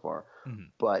so far. Mm-hmm.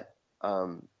 But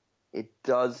it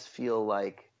does feel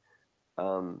like,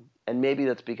 and maybe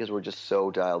that's because we're just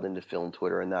so dialed into film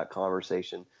Twitter and that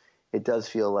conversation. It does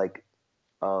feel like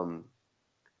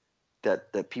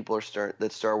that people are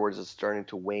that Star Wars is starting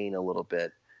to wane a little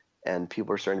bit, and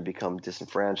people are starting to become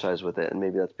disenfranchised with it. And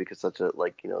maybe that's because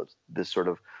this sort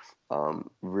of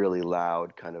really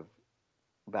loud kind of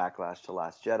backlash to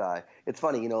Last Jedi. It's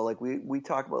funny, like we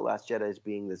talk about Last Jedi as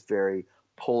being this very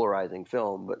polarizing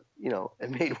film, but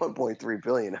it made 1.3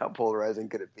 billion. How polarizing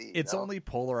could it be? It's only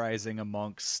polarizing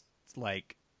amongst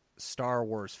like Star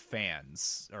Wars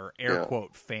fans, or air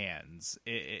quote fans.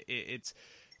 It's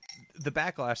the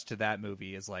backlash to that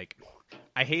movie is like,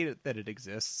 I hate it that it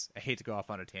exists. I hate to go off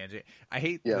on a tangent. I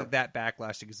hate that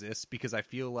backlash exists, because I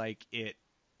feel like it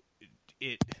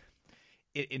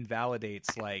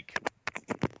invalidates like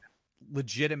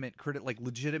legitimate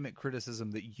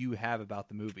criticism that you have about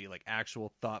the movie, like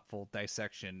actual thoughtful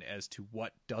dissection as to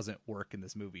what doesn't work in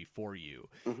this movie for you.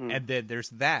 Mm-hmm. And then there's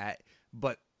that,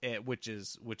 but which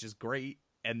is great.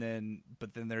 And then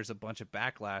there's a bunch of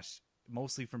backlash,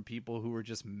 mostly from people who were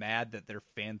just mad that their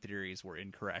fan theories were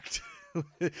incorrect.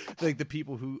 Like the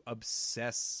people who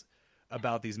obsess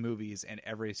about these movies and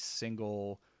every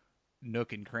single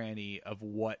nook and cranny of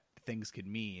what things could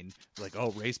mean, like, oh,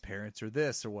 race parents or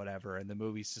this or whatever, and the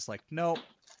movie's just like, nope,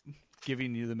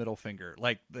 giving you the middle finger,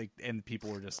 like and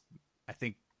people were just, I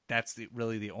think that's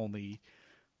really the only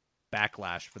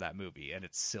backlash for that movie, and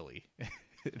it's silly.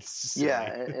 It's just silly.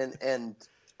 And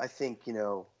I think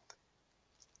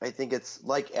I think it's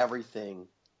like everything,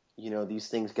 these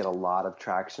things get a lot of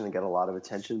traction and get a lot of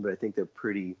attention, but I think they're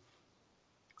pretty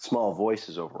small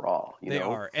voices overall. They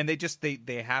are, and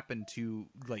they happen to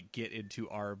like get into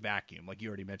our vacuum, like you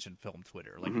already mentioned, film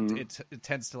Twitter. Like mm-hmm. it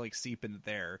tends to like seep into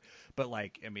there, but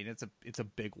like, I mean, it's a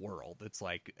big world. It's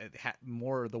like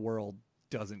more of the world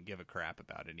doesn't give a crap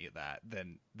about any of that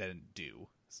than do.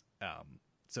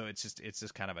 So it's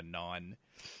just kind of a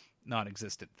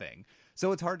non-existent thing.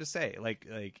 So it's hard to say. Like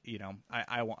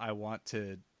I want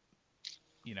to,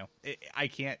 I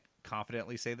can't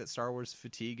confidently say that Star Wars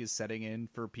fatigue is setting in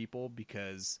for people,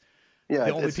 because the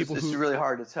only it's really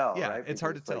hard to tell. Yeah, right? It's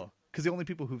hard to tell, because the only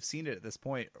people who've seen it at this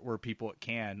point were people at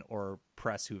Cannes or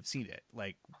press who have seen it.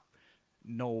 Like,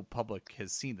 no public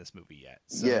has seen this movie yet.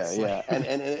 So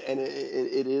and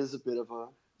it is a bit of a,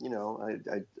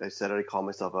 I said it, I call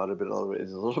myself out a bit.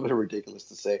 It's a little bit ridiculous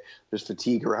to say there's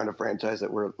fatigue around a franchise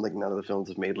that where like none of the films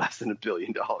have made less than $1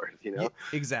 billion. Yeah,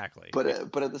 exactly. But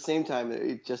at the same time,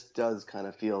 it just does kind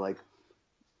of feel like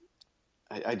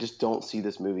I just don't see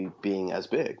this movie being as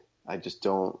big. I just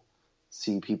don't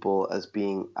see people as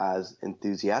being as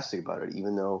enthusiastic about it,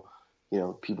 even though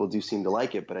people do seem to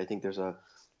like it. But I think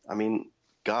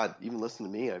God, even listen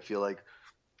to me. I feel like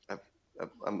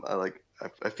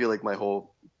I feel like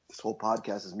this whole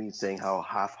podcast is me saying how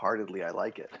half-heartedly I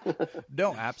like it.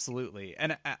 No, absolutely.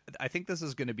 And I think this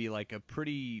is going to be like a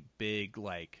pretty big,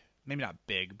 like, maybe not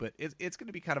big, but it's going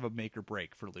to be kind of a make or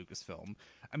break for Lucasfilm.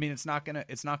 I mean, it's not going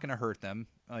to hurt them.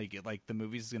 Like the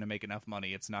movie's going to make enough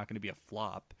money. It's not going to be a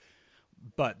flop,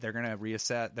 but they're going to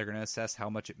reassess. They're going to assess how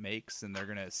much it makes, and they're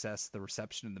going to assess the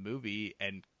reception in the movie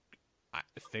and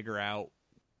figure out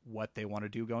what they want to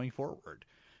do going forward.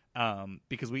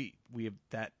 Because we have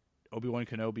that Obi-Wan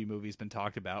Kenobi movie's been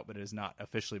talked about, but it has not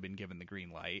officially been given the green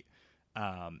light.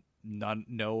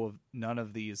 None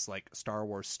of these like Star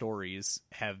Wars stories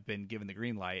have been given the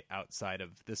green light outside of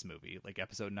this movie. Like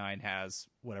Episode 9 has,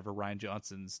 whatever Rian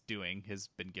Johnson's doing has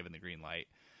been given the green light.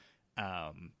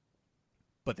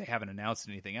 But they haven't announced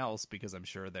anything else, because I'm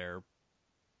sure they're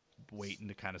waiting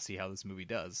to kind of see how this movie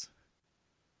does.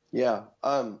 Yeah.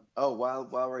 While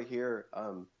we're here,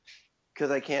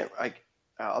 because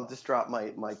I'll just drop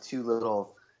my two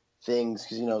little things,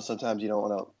 because sometimes you don't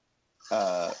want to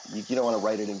you don't want to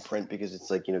write it in print because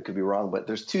it's like it could be wrong. But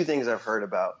there's two things I've heard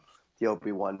about the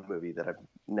Obi-Wan movie that I've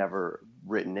never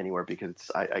written anywhere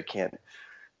because I can't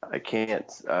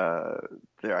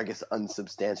they're, I guess,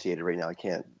 unsubstantiated right now. I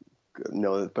can't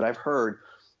know, but I've heard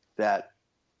that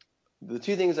the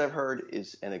two things I've heard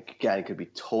is, and again, it could be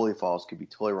totally false, could be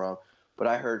totally wrong, but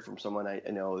I heard from someone I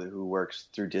know who works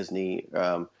through Disney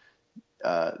that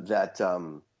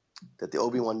the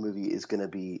Obi-Wan movie is going to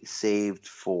be saved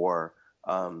for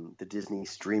the Disney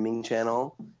streaming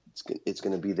channel. It's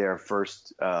going to be their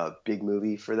first big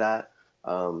movie for that,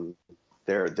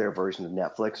 their version of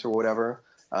Netflix or whatever.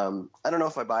 I don't know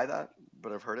if I buy that,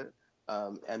 but I've heard it,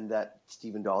 and that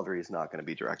Stephen Daldry is not going to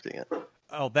be directing it.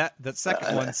 Oh, that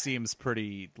second one seems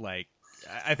pretty, like,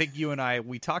 I think you and I,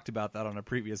 we talked about that on a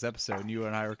previous episode, and you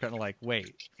and I were kind of like,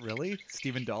 wait, really?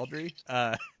 Stephen Daldry?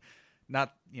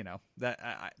 Not,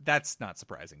 that's not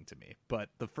surprising to me, but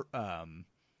the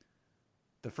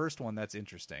first one, that's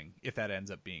interesting, if that ends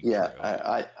up being true.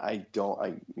 I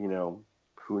don't,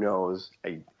 who knows?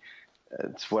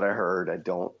 It's what I heard. I'm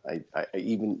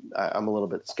a little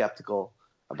bit skeptical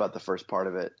about the first part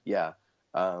of it. Yeah.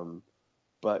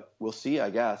 But we'll see, I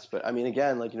guess. But I mean,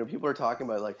 again, people are talking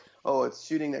about oh, it's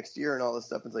shooting next year and all this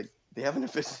stuff. It's like, they haven't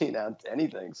officially announced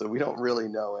anything. So we don't really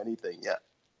know anything yet.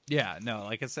 Yeah, no,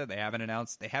 like I said, they haven't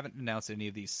announced any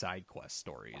of these side quest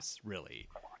stories really,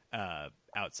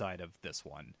 outside of this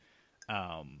one.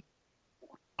 I'll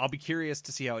be curious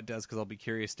to see how it does, because I'll be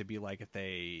curious to be like, if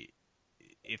they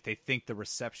think the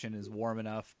reception is warm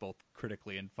enough, both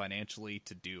critically and financially,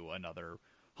 to do another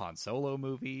Han Solo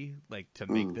movie, to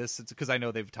make this. It's because I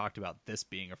know they've talked about this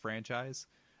being a franchise.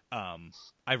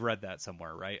 I've read that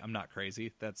somewhere, right? I'm not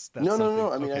crazy. That's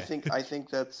no. I mean, okay. I think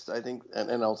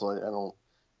and also I don't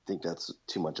think that's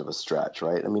too much of a stretch,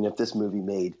 right? I mean, if this movie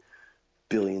made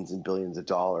billions and billions of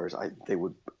dollars, they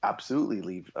would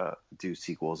absolutely do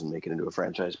sequels and make it into a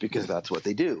franchise, because that's what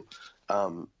they do.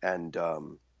 I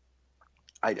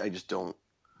just don't.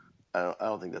 I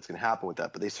don't think that's going to happen with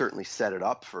that. But they certainly set it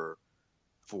up for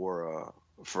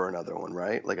another one,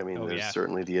 right? There's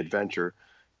certainly the adventure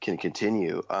can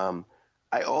continue.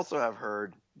 I also have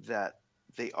heard that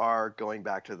they are going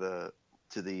back to the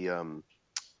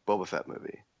Boba Fett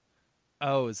movie.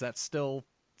 Oh, is that still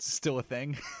a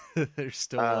thing? They're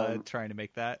still trying to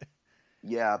make that.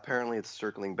 Yeah, apparently it's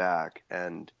circling back,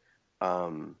 and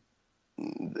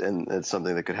it's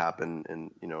something that could happen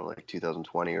in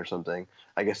 2020 or something.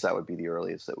 I guess that would be the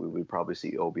earliest that we would probably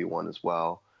see Obi-Wan as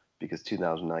well, because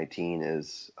 2019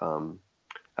 is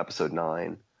episode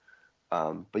 9.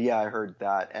 But yeah, I heard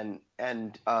that, and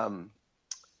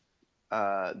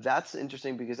that's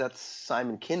interesting because that's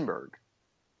Simon Kinberg.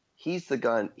 He was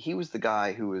the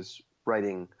guy who was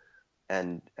writing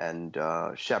and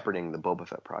shepherding the Boba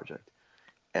Fett project.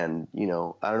 And, I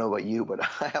don't know about you, but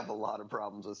I have a lot of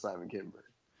problems with Simon Kinberg.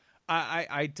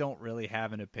 I don't really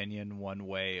have an opinion one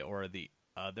way or the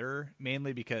other,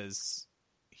 mainly because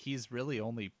he's really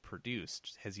only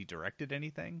produced. Has he directed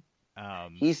anything?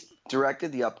 He's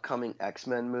directed the upcoming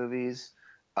X-Men movies.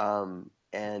 And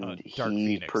Dark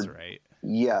Phoenix, right?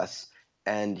 Yes.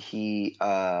 And he's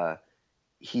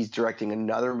directing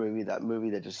another movie, that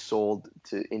movie that just sold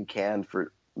in Cannes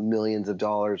for millions of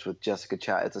dollars, with Jessica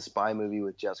Chastain. It's a spy movie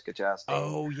with Jessica Chastain.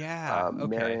 Oh yeah, okay.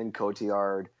 Marion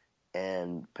Cotillard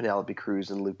and Penelope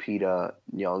Cruz and Lupita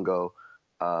Nyong'o,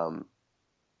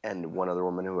 and one other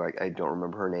woman who I don't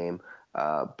remember her name.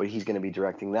 But he's going to be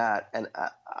directing that, and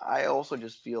I also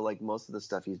just feel like most of the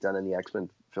stuff he's done in the X-Men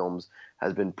films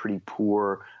has been pretty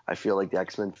poor. I feel like the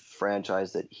X-Men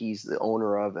franchise that he's the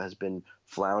owner of has been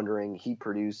floundering. He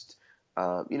produced,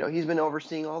 he's been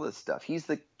overseeing all this stuff. He's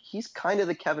kind of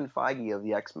the Kevin Feige of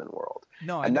the X-Men world.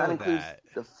 No, I know that includes that.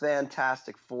 the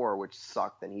Fantastic Four, which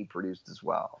sucked, and he produced as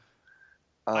well.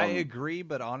 I agree,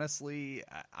 but honestly,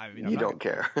 you don't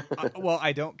care. Well,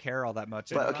 I don't care all that much.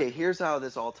 But okay, here's how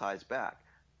this all ties back,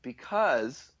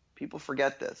 because people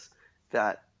forget this.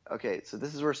 So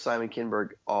this is where Simon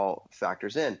Kinberg all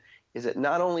factors in. Is that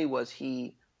not only was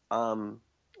he the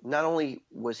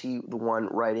one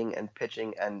writing and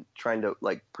pitching and trying to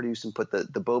produce and put the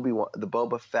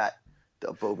Boba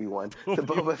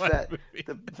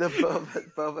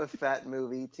Fett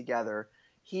movie together.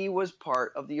 He was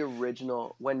part of the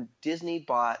original when Disney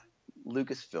bought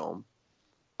Lucasfilm.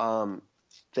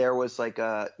 There was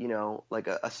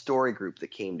a story group that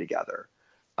came together,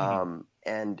 and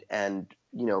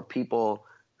people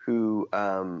who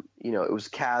it was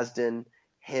Kasdan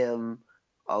him,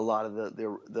 a lot of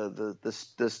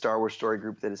the Star Wars story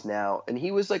group that is now, and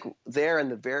he was like there in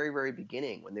the very, very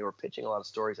beginning when they were pitching a lot of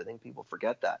stories. I think people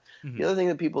forget that. Mm-hmm. The other thing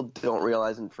that people don't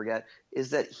realize and forget is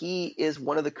that he is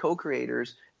one of the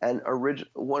co-creators and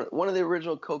one of the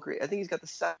original co-creators. I think he's got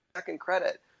the second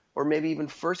credit, or maybe even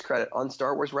first credit on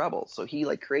Star Wars Rebels. So he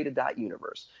like created that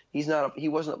universe. He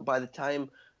wasn't by the time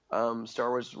Star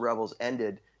Wars Rebels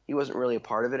ended, he wasn't really a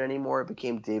part of it anymore. It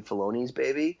became Dave Filoni's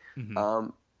baby. Mm-hmm.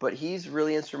 But he's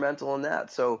really instrumental in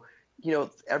that. So,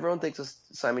 everyone thinks of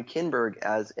Simon Kinberg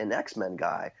as an X-Men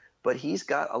guy, but he's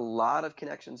got a lot of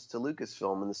connections to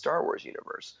Lucasfilm in the Star Wars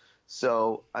universe.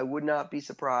 So I would not be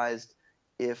surprised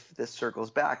if this circles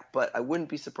back, but I wouldn't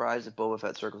be surprised if Boba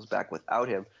Fett circles back without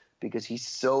him, because he's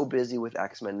so busy with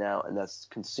X-Men now, and that's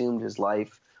consumed his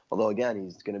life. Although, again,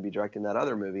 he's going to be directing that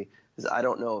other movie, because I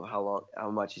don't know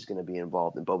how much he's going to be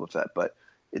involved in Boba Fett. But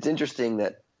it's interesting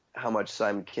that how much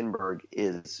Simon Kinberg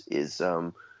is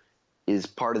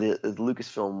part of the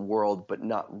Lucasfilm world, but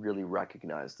not really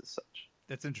recognized as such.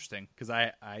 That's interesting, because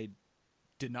I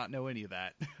did not know any of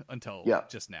that until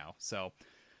just now. So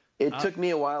it took me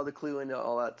a while to clue into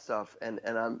all that stuff, and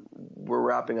we're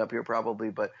wrapping up here probably,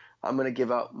 but I'm going to give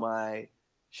out my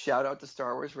shout out to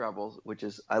Star Wars Rebels, which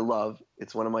is I love.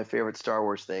 It's one of my favorite Star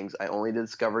Wars things. I only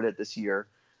discovered it this year.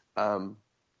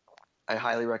 I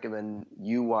highly recommend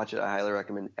you watch it. I highly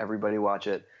recommend everybody watch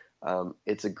it.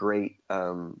 It's a great.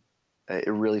 It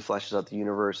really fleshes out the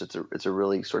universe. It's a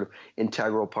really sort of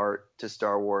integral part to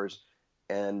Star Wars,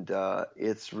 and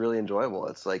it's really enjoyable.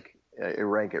 It's like I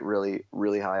rank it really,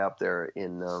 really high up there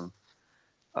in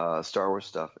Star Wars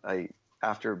stuff.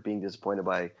 After being disappointed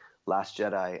by Last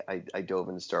Jedi, I dove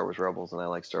into Star Wars Rebels, and I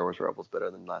like Star Wars Rebels better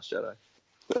than Last Jedi.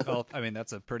 Well,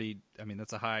 that's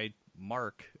a high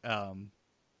mark.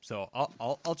 So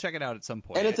I'll check it out at some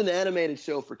point. And it's an animated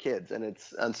show for kids, and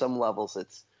it's on some levels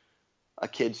it's a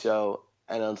kid show,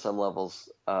 and on some levels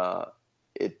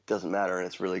it doesn't matter, and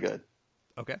it's really good.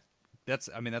 Okay. That's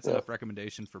enough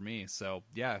recommendation for me. So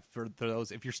yeah, for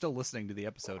those, if you're still listening to the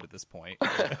episode at this point,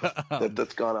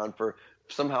 that's gone on for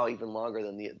somehow even longer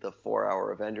than the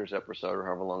 4-hour Avengers episode, or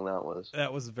however long that was.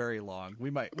 That was very long. We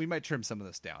might trim some of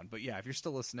this down, but yeah, if you're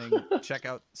still listening, check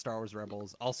out Star Wars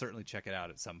Rebels. I'll certainly check it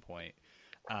out at some point.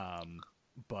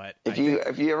 But if you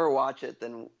ever watch it,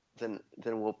 then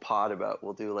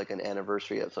we'll do like an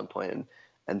anniversary at some point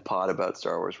and pod about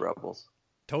Star Wars Rebels.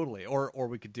 Totally. Or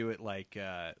we could do it like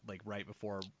right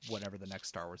before whatever the next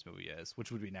Star Wars movie is,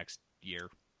 which would be next year.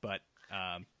 But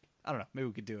I don't know. Maybe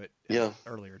we could do it at an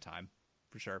earlier time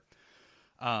for sure.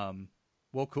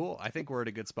 Well, cool. I think we're at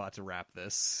a good spot to wrap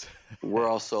this. We're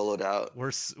all soloed out. We're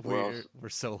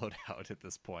soloed out at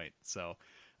this point. So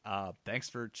thanks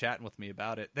for chatting with me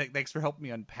about it. Thanks for helping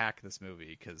me unpack this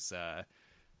movie, because I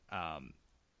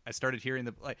started hearing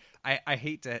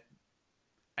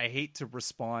I hate to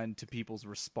respond to people's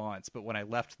response, but when I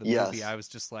left the movie, I was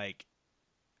just like,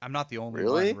 I'm not the only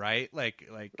one, right? Like,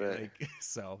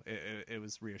 so it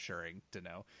was reassuring to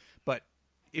know. But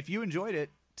if you enjoyed it,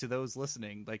 to those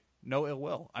listening, like, no ill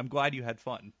will. I'm glad you had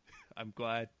fun. I'm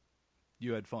glad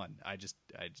you had fun. I just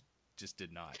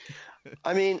did not.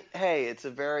 I mean, hey, it's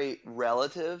a very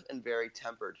relative and very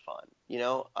tempered fun,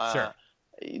 Sure.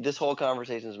 This whole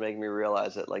conversation is making me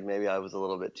realize that, like, maybe I was a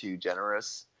little bit too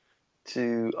generous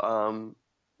to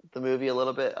the movie a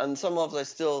little bit. On some levels, I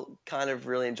still kind of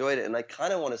really enjoyed it, and I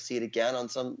kind of want to see it again on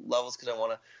some levels, because I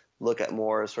want to look at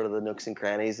more sort of the nooks and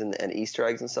crannies and Easter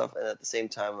eggs and stuff. And at the same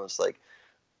time, I was like,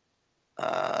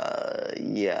 I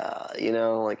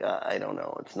don't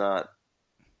know.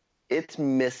 It's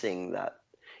missing that.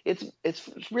 It's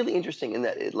really interesting in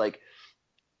that it, like,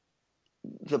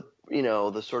 the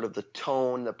sort of the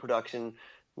tone, the production,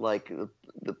 like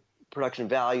the production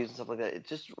values and stuff like that. It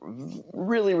just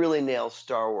really, really nails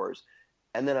Star Wars.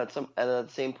 And then at the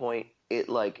same point,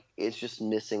 it's just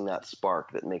missing that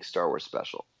spark that makes Star Wars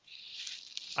special.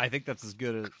 I think that's as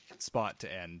good a spot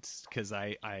to end, because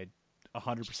I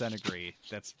 100% agree.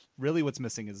 That's really what's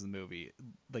missing is the movie.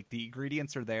 Like, the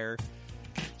ingredients are there,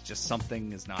 just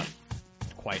something is not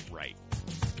quite right.